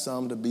perceived by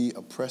some to be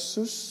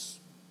oppressors,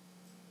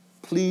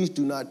 please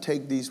do not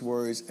take these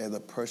words as a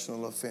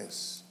personal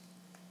offense.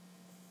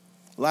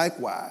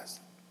 Likewise,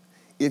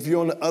 if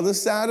you're on the other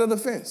side of the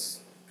fence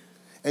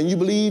and you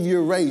believe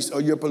your race or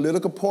your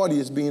political party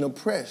is being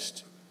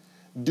oppressed,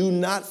 do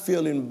not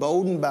feel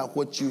emboldened by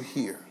what you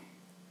hear.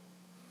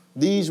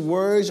 These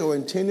words are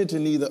intended to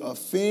neither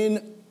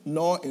offend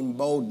nor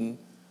embolden,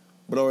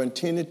 but are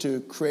intended to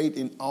create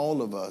in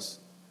all of us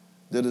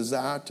the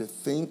desire to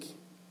think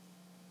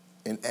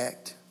and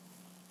act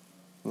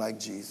like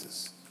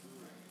Jesus.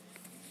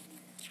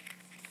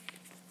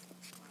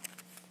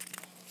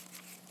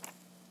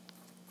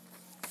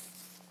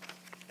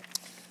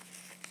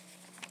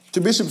 To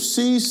Bishop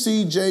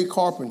C.C.J.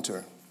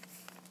 Carpenter,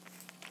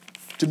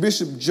 to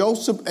Bishop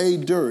Joseph A.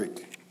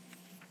 Durick,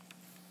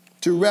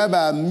 to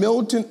Rabbi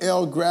Milton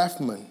L.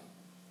 Grafman,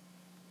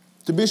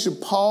 to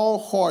Bishop Paul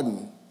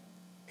Harden,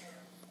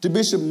 to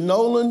Bishop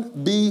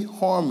Nolan B.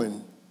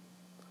 Harmon,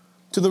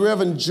 to the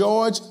Reverend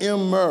George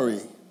M.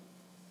 Murray,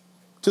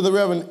 to the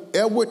Reverend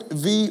Edward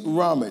V.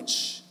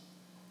 Ramage,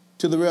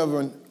 to the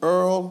Reverend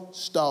Earl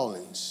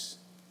Stallings.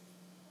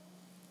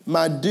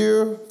 My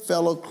dear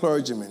fellow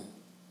clergymen,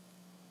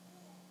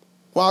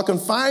 while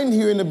confined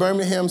here in the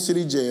Birmingham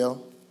City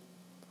Jail,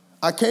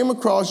 I came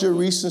across your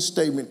recent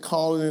statement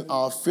calling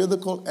our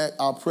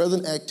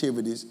present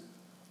activities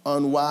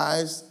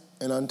unwise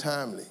and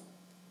untimely.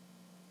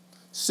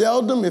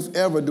 Seldom, if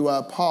ever, do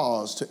I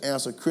pause to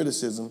answer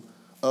criticism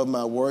of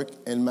my work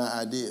and my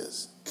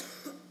ideas.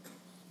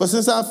 But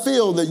since I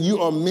feel that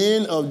you are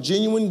men of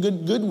genuine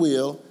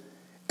goodwill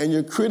and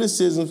your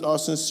criticisms are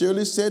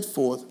sincerely set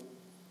forth,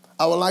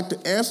 I would like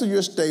to answer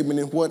your statement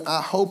in what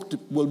I hope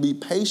will be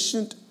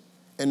patient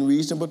and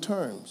reasonable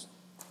terms.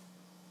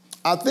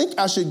 I think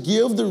I should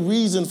give the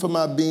reason for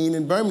my being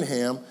in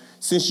Birmingham,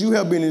 since you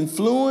have been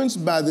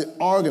influenced by the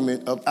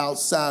argument of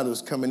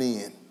outsiders coming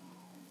in.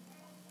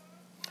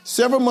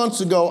 Several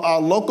months ago,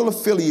 our local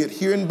affiliate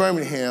here in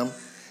Birmingham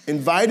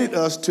invited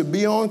us to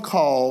be on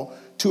call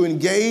to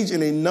engage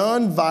in a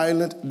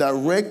nonviolent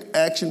direct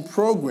action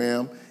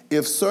program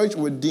if such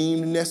were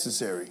deemed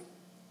necessary.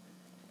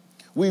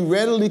 We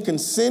readily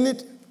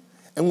consented,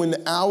 and when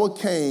the hour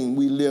came,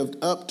 we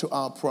lived up to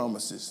our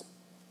promises.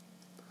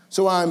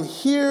 So I'm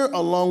here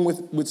along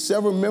with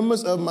several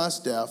members of my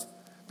staff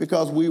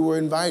because we were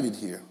invited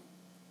here.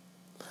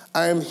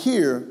 I am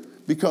here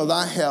because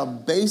I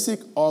have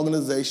basic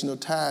organizational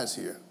ties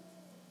here.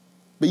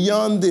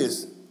 Beyond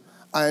this,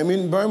 I am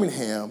in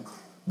Birmingham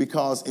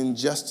because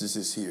injustice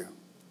is here.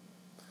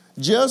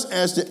 Just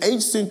as the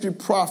 8th century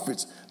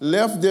prophets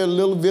left their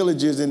little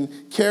villages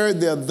and carried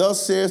their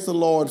 "Thus saith the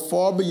Lord"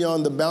 far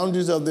beyond the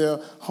boundaries of their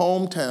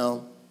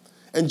hometown,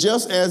 and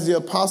just as the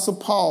Apostle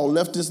Paul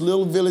left his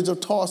little village of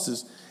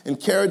Tarsus and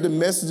carried the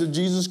message of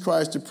Jesus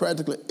Christ to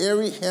practically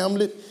every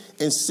hamlet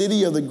and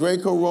city of the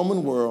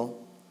Greco-Roman world,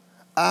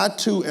 I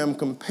too am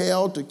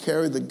compelled to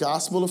carry the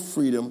gospel of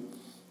freedom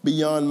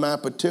beyond my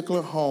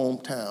particular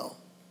hometown.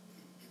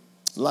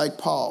 Like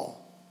Paul,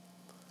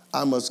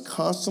 I must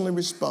constantly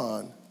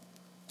respond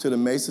to the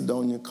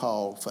Macedonian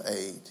call for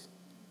aid.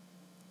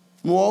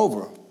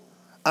 Moreover,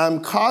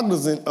 I'm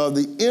cognizant of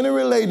the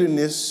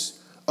interrelatedness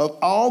of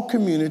all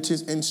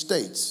communities and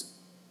states.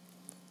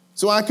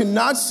 So I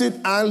cannot sit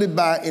idly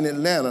by in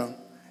Atlanta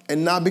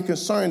and not be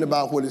concerned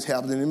about what is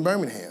happening in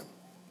Birmingham.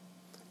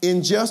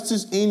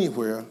 Injustice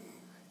anywhere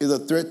is a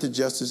threat to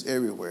justice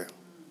everywhere.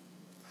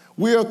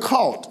 We are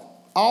caught,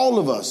 all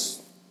of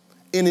us,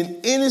 in an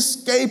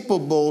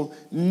inescapable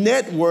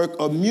network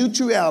of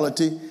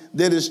mutuality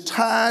that is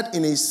tied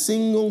in a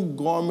single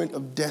garment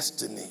of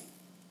destiny.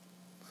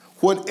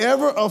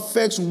 Whatever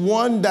affects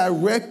one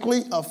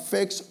directly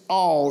affects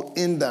all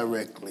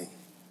indirectly.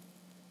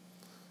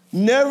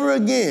 Never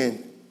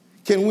again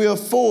can we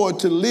afford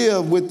to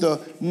live with the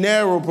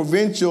narrow,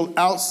 provincial,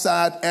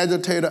 outside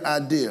agitator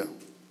idea.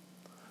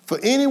 For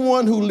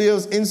anyone who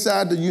lives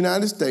inside the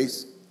United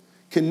States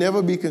can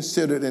never be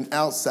considered an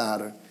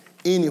outsider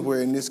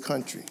anywhere in this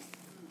country.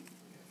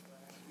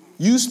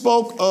 You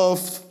spoke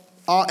of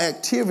our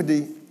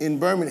activity in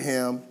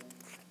Birmingham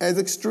as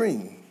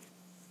extreme.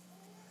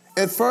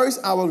 At first,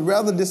 I was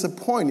rather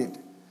disappointed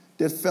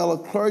that fellow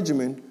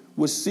clergymen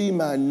would see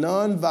my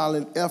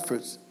nonviolent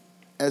efforts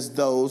as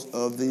those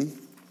of the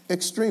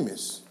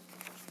extremists.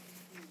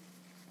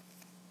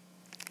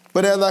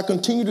 But as I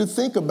continued to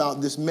think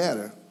about this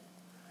matter,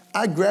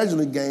 I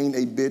gradually gained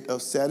a bit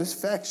of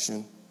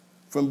satisfaction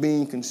from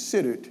being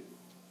considered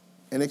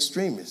an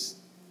extremist?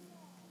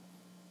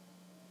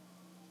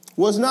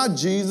 Was not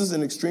Jesus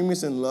an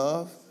extremist in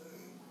love?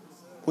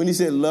 When he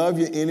said, love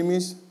your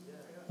enemies,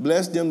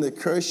 bless them that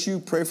curse you,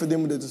 pray for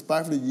them that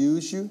despitefully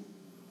use you?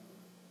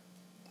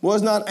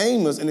 Was not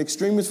Amos an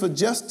extremist for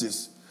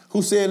justice,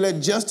 who said,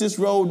 let justice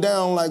roll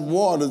down like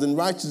waters and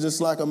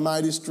righteousness like a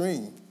mighty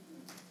stream?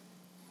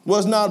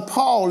 Was not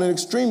Paul an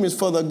extremist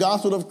for the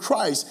gospel of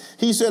Christ?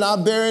 He said,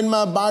 I bear in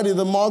my body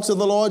the marks of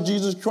the Lord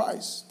Jesus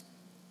Christ.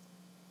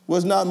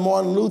 Was not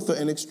Martin Luther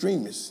an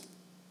extremist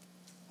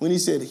when he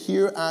said,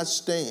 here I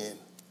stand,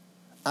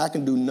 I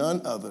can do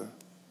none other,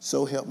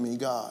 so help me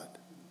God?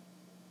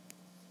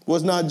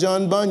 Was not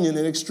John Bunyan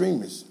an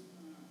extremist?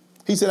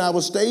 He said, I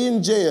will stay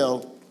in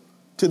jail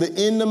to the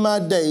end of my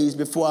days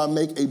before I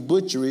make a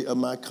butchery of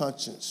my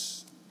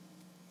conscience.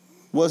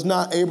 Was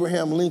not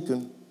Abraham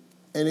Lincoln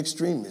an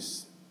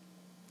extremist?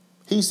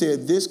 He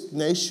said, this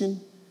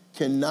nation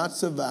cannot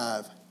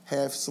survive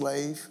half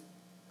slave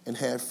and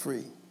half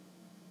free.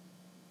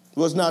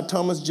 Was not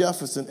Thomas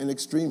Jefferson an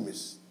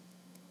extremist?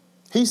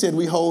 He said,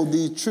 we hold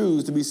these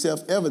truths to be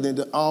self-evident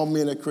that all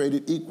men are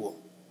created equal.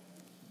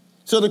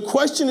 So the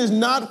question is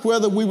not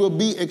whether we will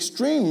be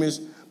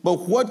extremists,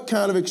 but what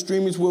kind of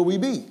extremists will we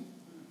be?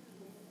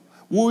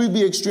 Will we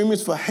be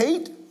extremists for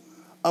hate,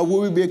 or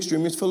will we be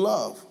extremists for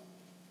love?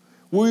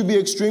 Will we be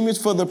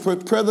extremists for the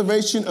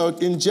preservation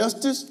of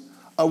injustice,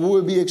 or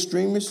will we be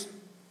extremists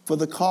for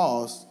the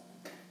cause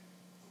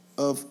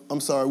of,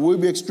 will we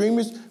be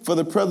extremists for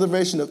the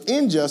preservation of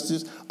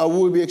injustice, or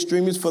will we be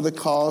extremists for the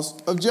cause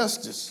of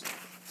justice?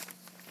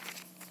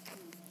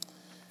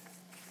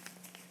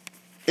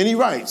 And he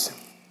writes,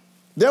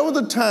 there was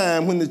a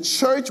time when the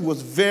church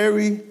was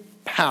very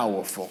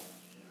powerful.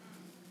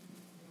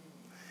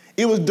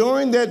 It was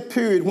during that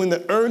period when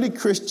the early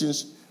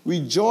Christians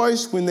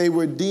rejoiced when they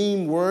were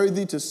deemed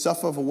worthy to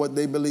suffer for what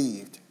they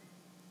believed.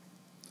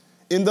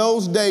 In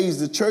those days,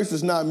 the church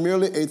was not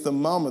merely a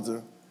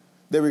thermometer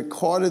that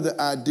recorded the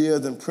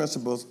ideas and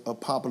principles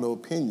of popular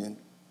opinion,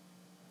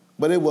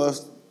 but it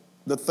was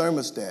the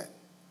thermostat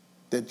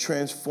that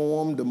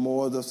transformed the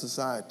morals of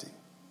society.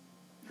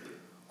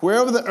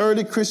 Wherever the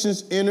early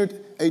Christians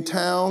entered a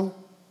town,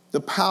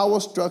 the power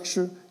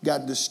structure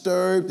got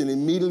disturbed and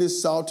immediately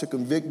sought to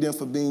convict them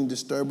for being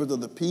disturbers of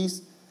the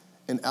peace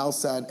and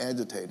outside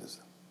agitators.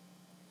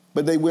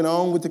 But they went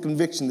on with the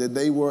conviction that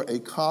they were a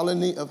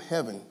colony of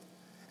heaven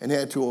and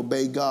had to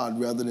obey God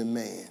rather than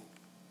man.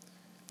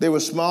 They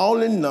were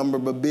small in number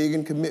but big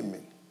in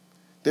commitment.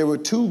 They were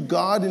too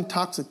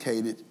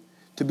God-intoxicated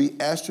to be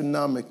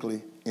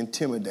astronomically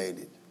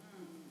intimidated.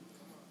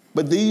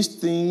 But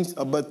things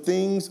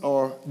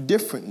are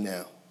different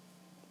now.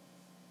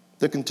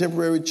 The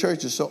contemporary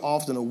church is so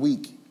often a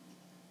weak,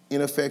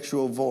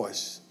 ineffectual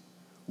voice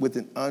with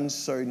an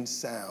uncertain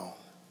sound.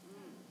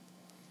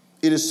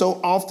 It is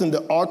so often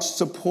the arch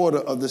supporter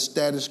of the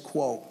status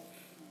quo.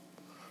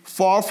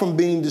 Far from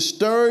being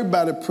disturbed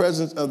by the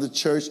presence of the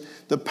church,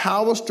 the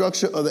power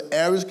structure of the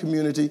average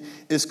community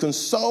is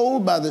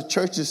consoled by the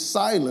church's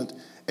silent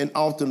and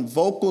often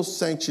vocal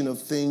sanction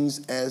of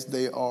things as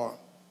they are.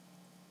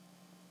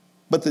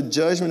 But the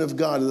judgment of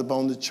God is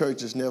upon the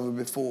church as never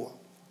before.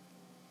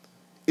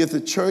 If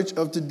the church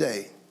of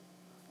today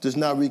does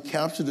not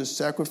recapture the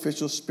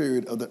sacrificial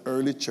spirit of the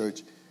early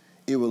church,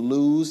 it will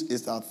lose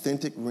its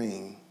authentic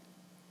ring,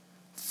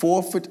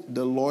 forfeit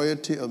the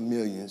loyalty of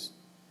millions,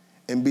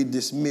 and be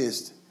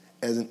dismissed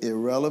as an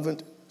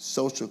irrelevant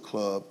social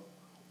club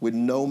with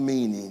no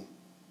meaning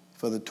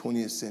for the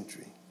 20th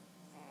century.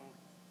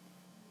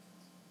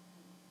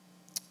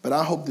 But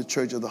I hope the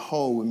church as a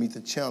whole will meet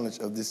the challenge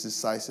of this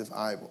decisive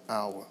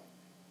hour.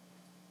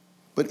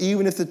 But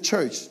even if the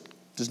church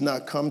does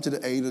not come to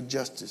the aid of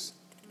justice,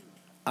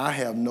 I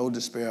have no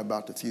despair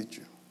about the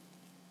future.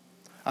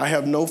 I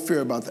have no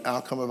fear about the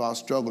outcome of our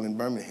struggle in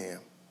Birmingham,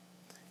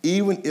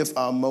 even if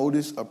our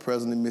motives are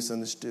presently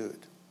misunderstood.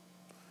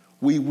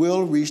 We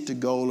will reach the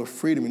goal of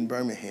freedom in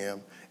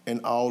Birmingham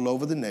and all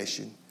over the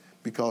nation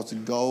because the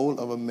goal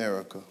of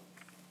America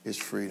is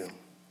freedom.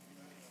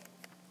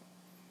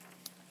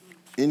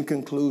 In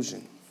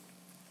conclusion,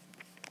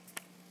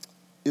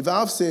 if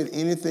I've said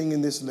anything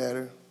in this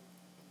letter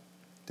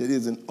that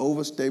is an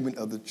overstatement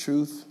of the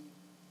truth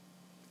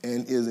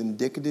and is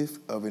indicative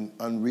of an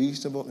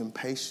unreasonable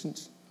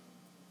impatience,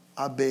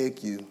 I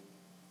beg you,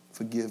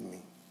 forgive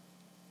me.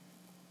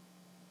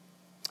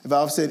 If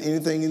I've said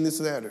anything in this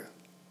letter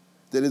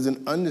that is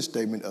an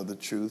understatement of the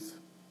truth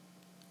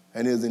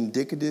and is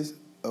indicative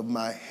of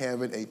my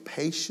having a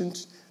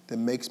patience that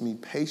makes me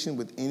patient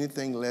with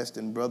anything less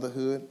than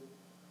brotherhood,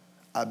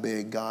 I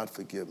beg God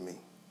forgive me.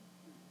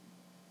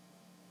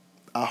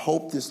 I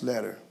hope this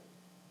letter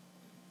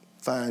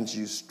finds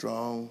you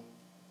strong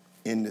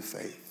in the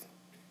faith.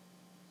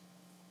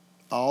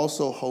 I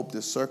also hope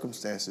the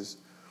circumstances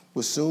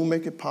will soon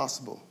make it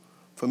possible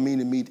for me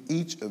to meet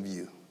each of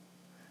you,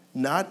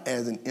 not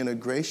as an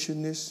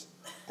integrationist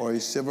or a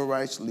civil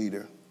rights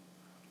leader,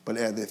 but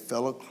as a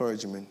fellow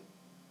clergyman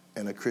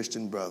and a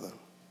Christian brother.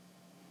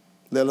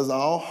 Let us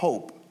all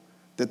hope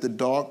that the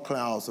dark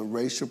clouds of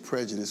racial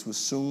prejudice will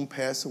soon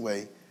pass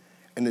away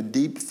and the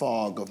deep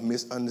fog of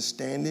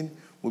misunderstanding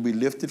will be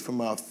lifted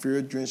from our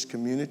fear-drenched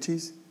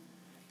communities,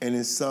 and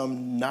in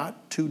some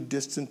not too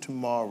distant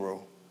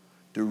tomorrow,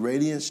 the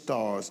radiant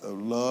stars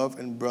of love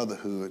and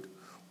brotherhood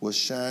will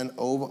shine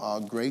over our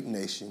great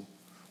nation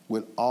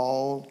with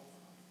all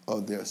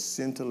of their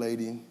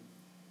scintillating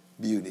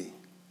beauty.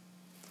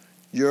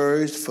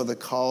 Yours for the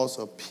cause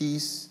of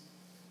peace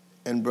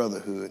and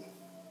brotherhood,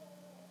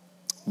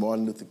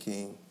 Martin Luther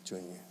King, Jr.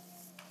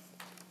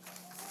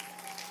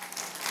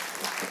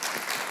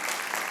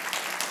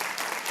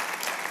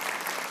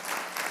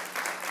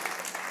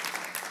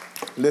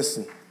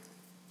 Listen,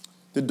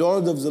 the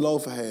daughters of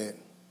Zelophehad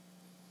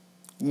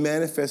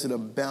manifested a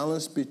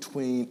balance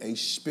between a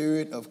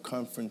spirit of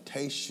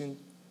confrontation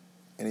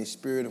and a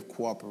spirit of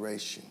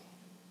cooperation.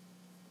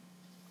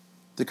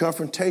 The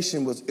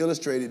confrontation was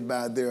illustrated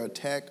by their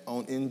attack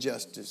on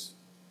injustice,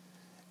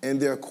 and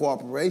their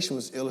cooperation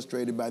was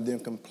illustrated by them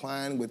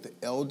complying with the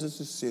elders'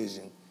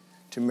 decision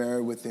to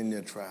marry within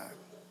their tribe.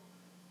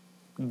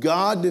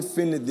 God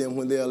defended them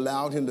when they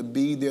allowed him to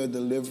be their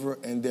deliverer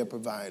and their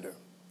provider.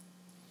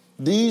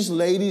 These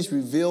ladies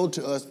revealed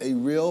to us a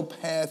real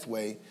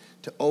pathway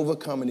to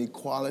overcome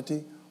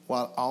inequality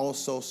while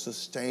also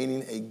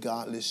sustaining a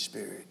godless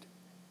spirit.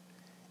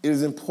 It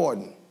is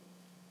important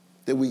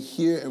that we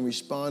hear and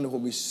respond to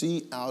what we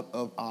see out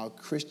of our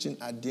Christian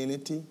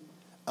identity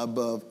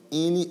above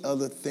any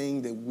other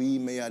thing that we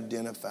may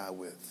identify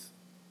with.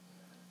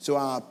 So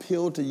I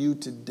appeal to you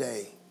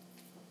today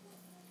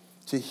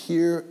to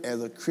hear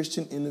as a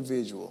Christian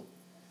individual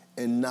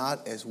and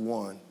not as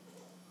one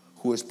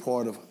who is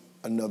part of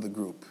another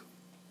group.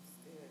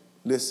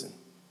 Listen,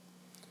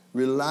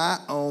 rely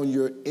on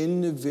your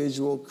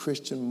individual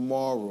Christian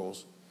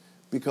morals,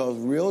 because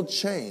real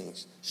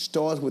change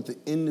starts with the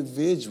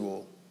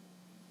individual,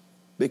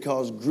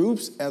 because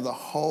groups as a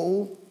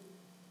whole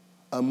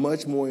are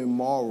much more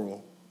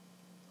immoral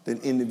than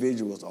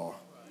individuals are.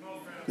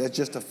 That's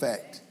just a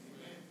fact.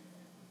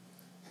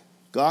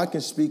 God can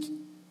speak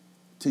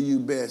to you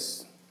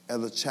best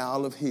as a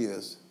child of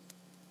his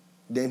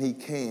than he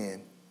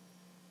can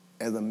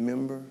as a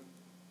member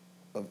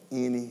of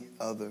any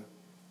other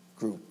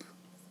group.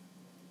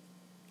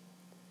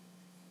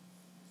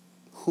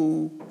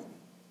 Who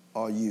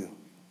are you?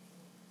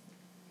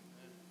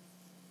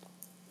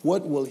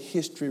 What will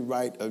history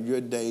write of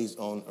your days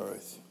on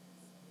earth?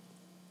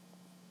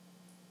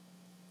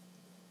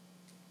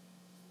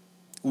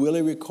 Will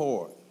it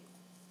record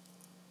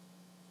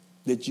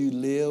that you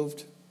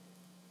lived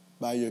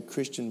by your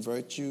Christian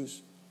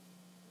virtues,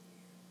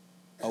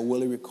 or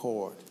will it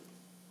record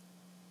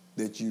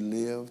that you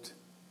lived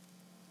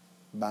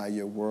by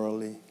your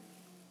worldly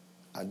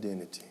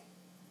identity?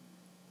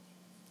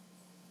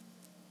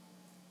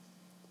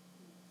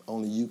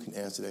 Only you can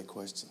answer that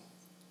question.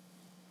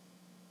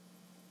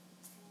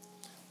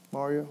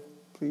 Mario,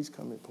 please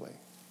come and play.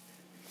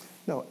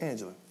 No,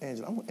 Angela,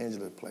 I want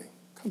Angela to play.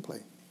 Come play.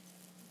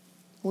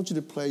 I want you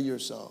to play your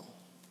song.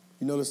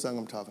 You know the song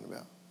I'm talking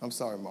about. I'm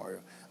sorry, Mario.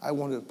 I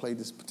wanted to play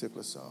this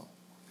particular song.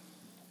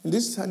 And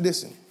this is how,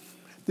 listen,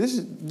 this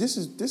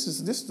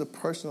is a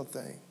personal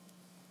thing.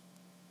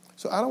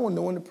 So I don't want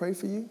no one to pray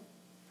for you.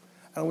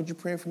 I don't want you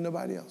praying for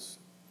nobody else.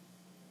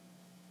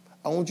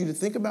 I want you to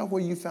think about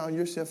where you found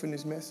yourself in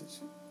this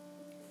message.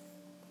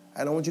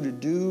 I don't want you to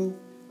do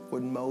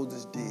what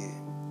Moses did.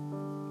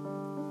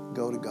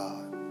 Go to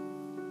God.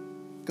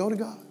 Go to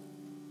God.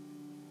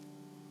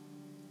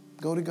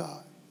 Go to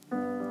God.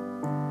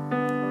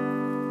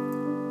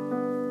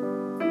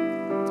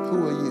 Who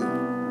are you?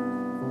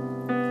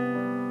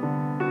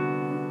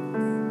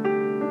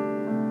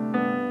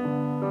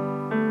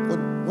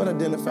 What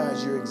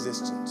identifies your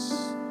existence?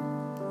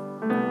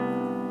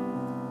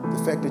 The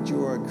fact that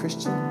you are a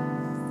Christian,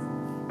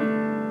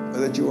 or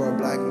that you are a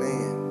black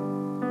man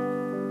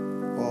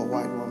or a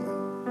white woman,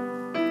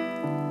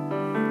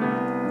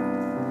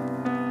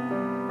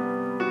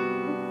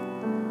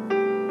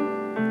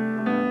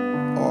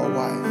 or a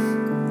wife,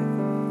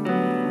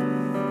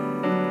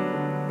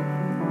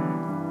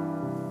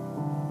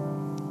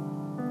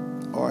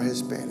 or a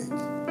Hispanic.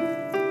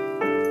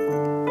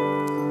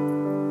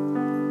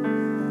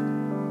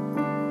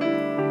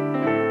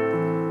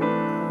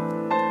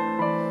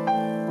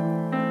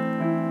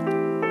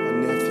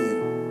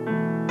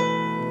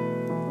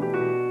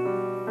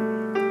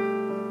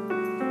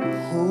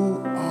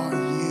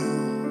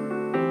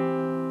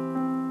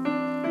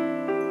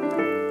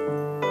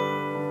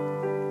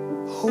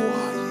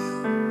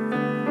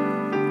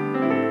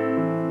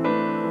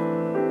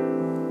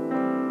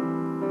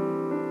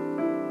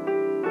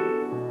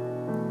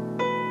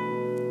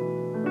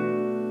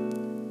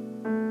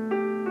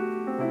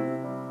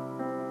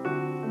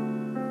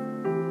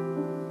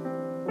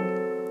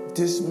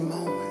 This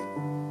moment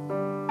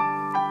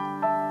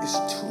is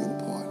too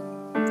important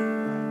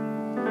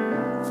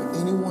for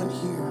anyone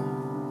here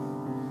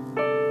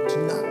to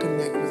not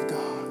connect with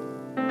God.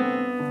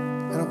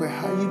 I don't care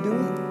how you do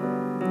it.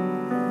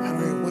 I don't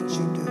care what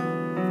you do.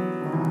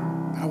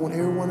 But I want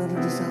everyone under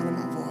the sound of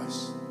my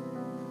voice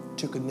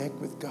to connect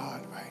with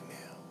God right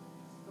now.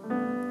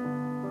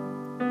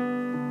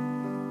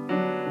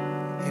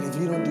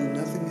 you don't do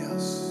nothing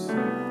else,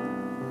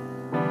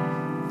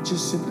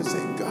 just simply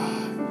say,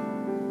 God,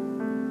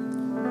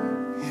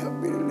 help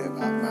me to live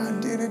out my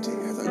identity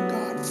as a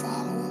God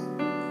follower.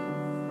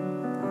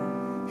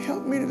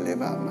 Help me to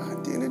live out my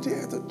identity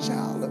as a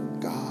child of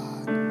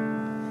God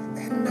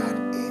and not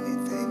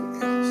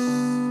anything else.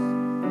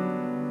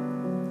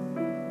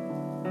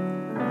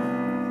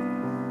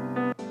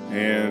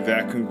 And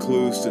that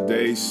concludes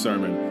today's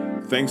sermon.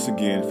 Thanks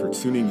again for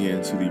tuning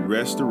in to the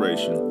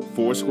Restoration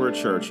Foursquare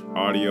Church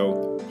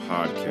audio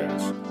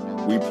podcast.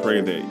 We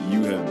pray that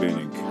you have been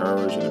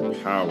encouraged and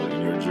empowered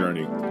in your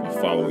journey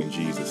of following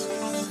Jesus.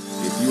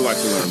 If you would like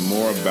to learn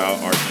more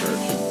about our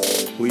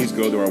church, please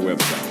go to our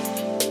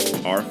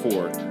website,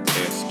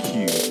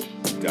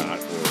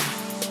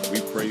 r4sq.org.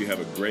 We pray you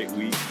have a great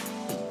week.